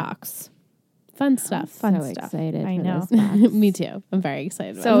extravaganza Yeah. box. Fun stuff. Fun so stuff. excited. I for know. this box. Me too. I'm very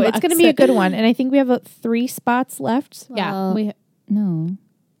excited. So about it's the going to box. be a good one. And I think we have 3 spots left. Yeah. Well, no,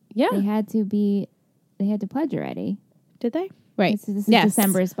 Yeah. they had to pledge already. Did they? Right. This is Yes.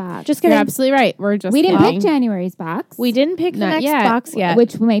 December's box. Just You're kidding. absolutely right. We're just we didn't kidding. pick January's box. We didn't pick the Not next yet. box yet.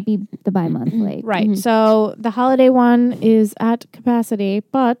 which might be the bi-monthly. Right. Mhm. So the holiday one is at capacity,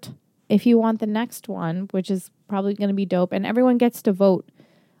 but if you want the next one, which is probably going to be dope, and everyone gets to vote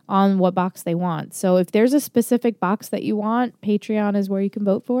on what box they want. So if there's a specific box that you want, Patreon is where you can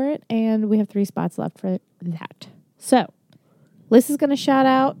vote for it, and we have 3 spots left for that. So Liz is going to shout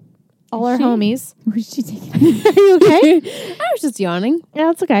out all our she? homies. Was she taking? Are you okay? I was just yawning. Yeah,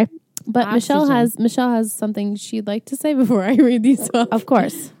 that's okay. But Michelle has something she'd like to say before I read these off. Of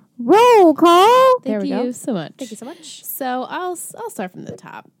course. Roll call. Thank There we you go. so much. Thank you so much. So I'll start from the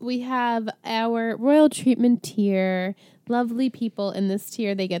top. We have our royal treatment tier. Lovely people in this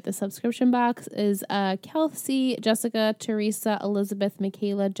tier. They get the subscription box is Kelsey, Jessica, Teresa, Elizabeth,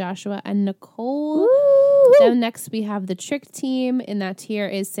 Michaela, Joshua, and Nicole. Then next we have the trick team. In that tier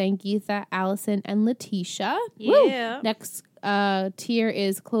is Sangeetha, Allison, and Letitia. Yeah. Next tier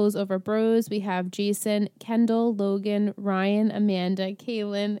is Clothes Over Bros. We have Jason, Kendall, Logan, Ryan, Amanda,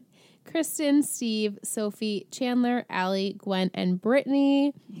 Kaylin, Kristen, Steve, Sophie, Chandler, Allie, Gwen, and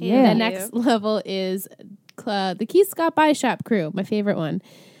Brittany. Yeah. The next level is the Keith Scott Buy Shop crew, my favorite one.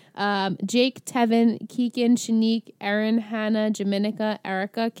 Jake, Tevin, Keegan, Shanique, Erin, Hannah, Jaminica,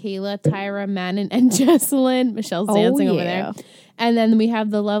 Erica, Kayla, Tyra, Manon, and Jesselyn. Michelle's dancing over there. And then we have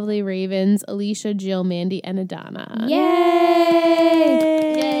the lovely Ravens, Alicia, Jill, Mandy, and Adana.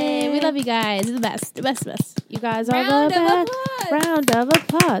 Yay! Yay! We love you guys. You're the best. The best, best. You guys are the best. Round of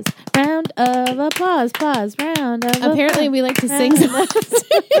applause. Round of applause. Applause. Round of Apparently, we like to sing.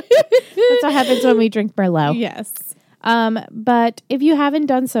 That's what happens when we drink Merlot. Yes. But if you haven't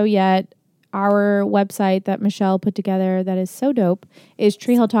done so yet, our website that Michelle put together that is so dope is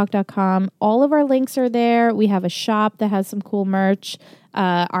treehilltalk.com. All of our links are there. We have a shop that has some cool merch.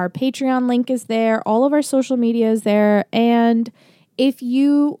 Our Patreon link is there. All of our social media is there. And if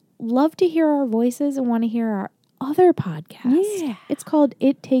you love to hear our voices and want to hear our other podcast, it's called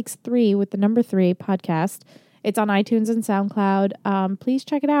It Takes 3 with the number 3 podcast. It's on iTunes and SoundCloud. Please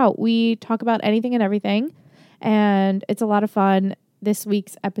check it out. We talk about anything and everything. And it's a lot of fun. This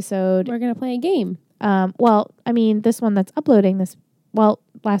week's episode, We're going to play a game. this one that's uploading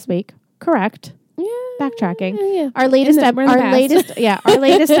last week. Correct. Yeah. Backtracking. Yeah. Our latest, we're in the past. our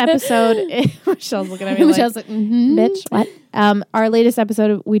latest episode. Michelle's looking at me like, Michelle's like, bitch, what? Our latest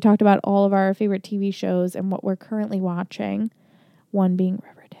episode, we talked about all of our favorite TV shows and what we're currently watching. One being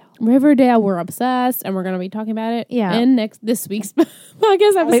Riverdale, we're obsessed, and we're going to be talking about it in this week's podcast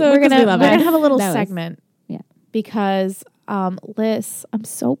episode. We're 'cause we gonna love it. have a little That was- segment. yeah. Because Liz, I'm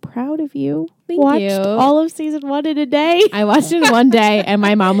so proud of you. Thank Watched you. all of season 1 in a day. I watched it one day, and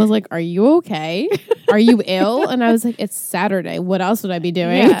my mom was like, "Are you okay? Are you ill?" And I was like, "It's Saturday. What else would I be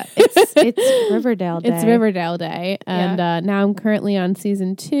doing?" Yeah, it's Riverdale Day. It's Riverdale Day, and now I'm currently on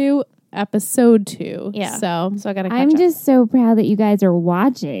season 2, episode 2. Yeah. So So I gotta catch I'm up. just so proud that you guys are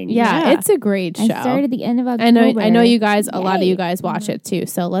watching. yeah, it's a great show. I started at the end of October. I know you guys. A lot of you Yay. guys watch it too.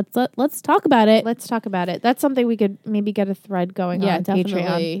 So let's talk about it. Let's talk about it. That's something we could maybe get a thread going Yeah, on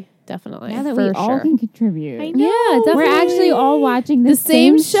Patreon. definitely. Now that For we all sure. can contribute. I know. Yeah, definitely. We're actually all watching The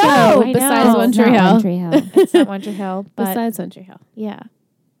same show. I Besides know. One It's Tree not Hill. One Tree Hill. It's not Winter Hill, but Besides One Tree Hill. yeah,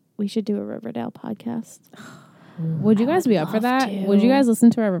 we should do a Riverdale podcast. Would you guys be up for love that? to. Would you guys listen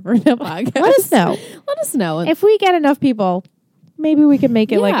to our Riverdale podcast? Let us know. Let us know. If we get enough people, maybe we can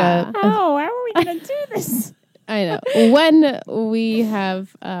make it like Yeah. How are we going to do this? I know. When we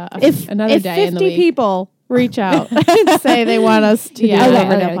have another if day in the 50 week. people reach out and say they want us to Yeah. do a Okay,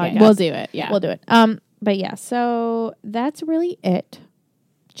 Riverdale okay, okay. podcast, We'll do it. Yeah. we'll do it. But yeah, so that's really it.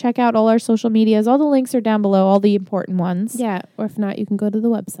 Check out all our social medias. All the links are down below, all the important ones. Yeah. Or if not, you can go to the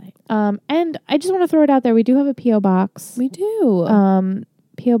website. And I just want to throw it out there. We do have a P.O. box. We do.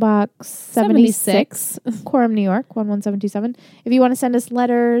 P.O. Box 76, Quorum, New York, 11727. If you want to send us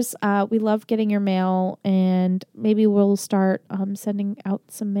letters, we love getting your mail, and maybe we'll start sending out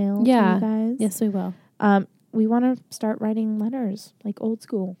some mail Yeah. to you guys. Yes, we will. We want to start writing letters like old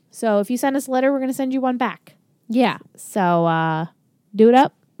school. So if you send us a letter, we're going to send you one back. Yeah. So do it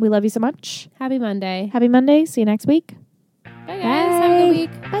up. We love you so much. Happy Monday. Happy Monday. See you next week. Bye, guys. Have a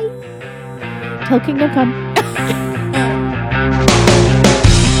good week. Till Kingdom Come.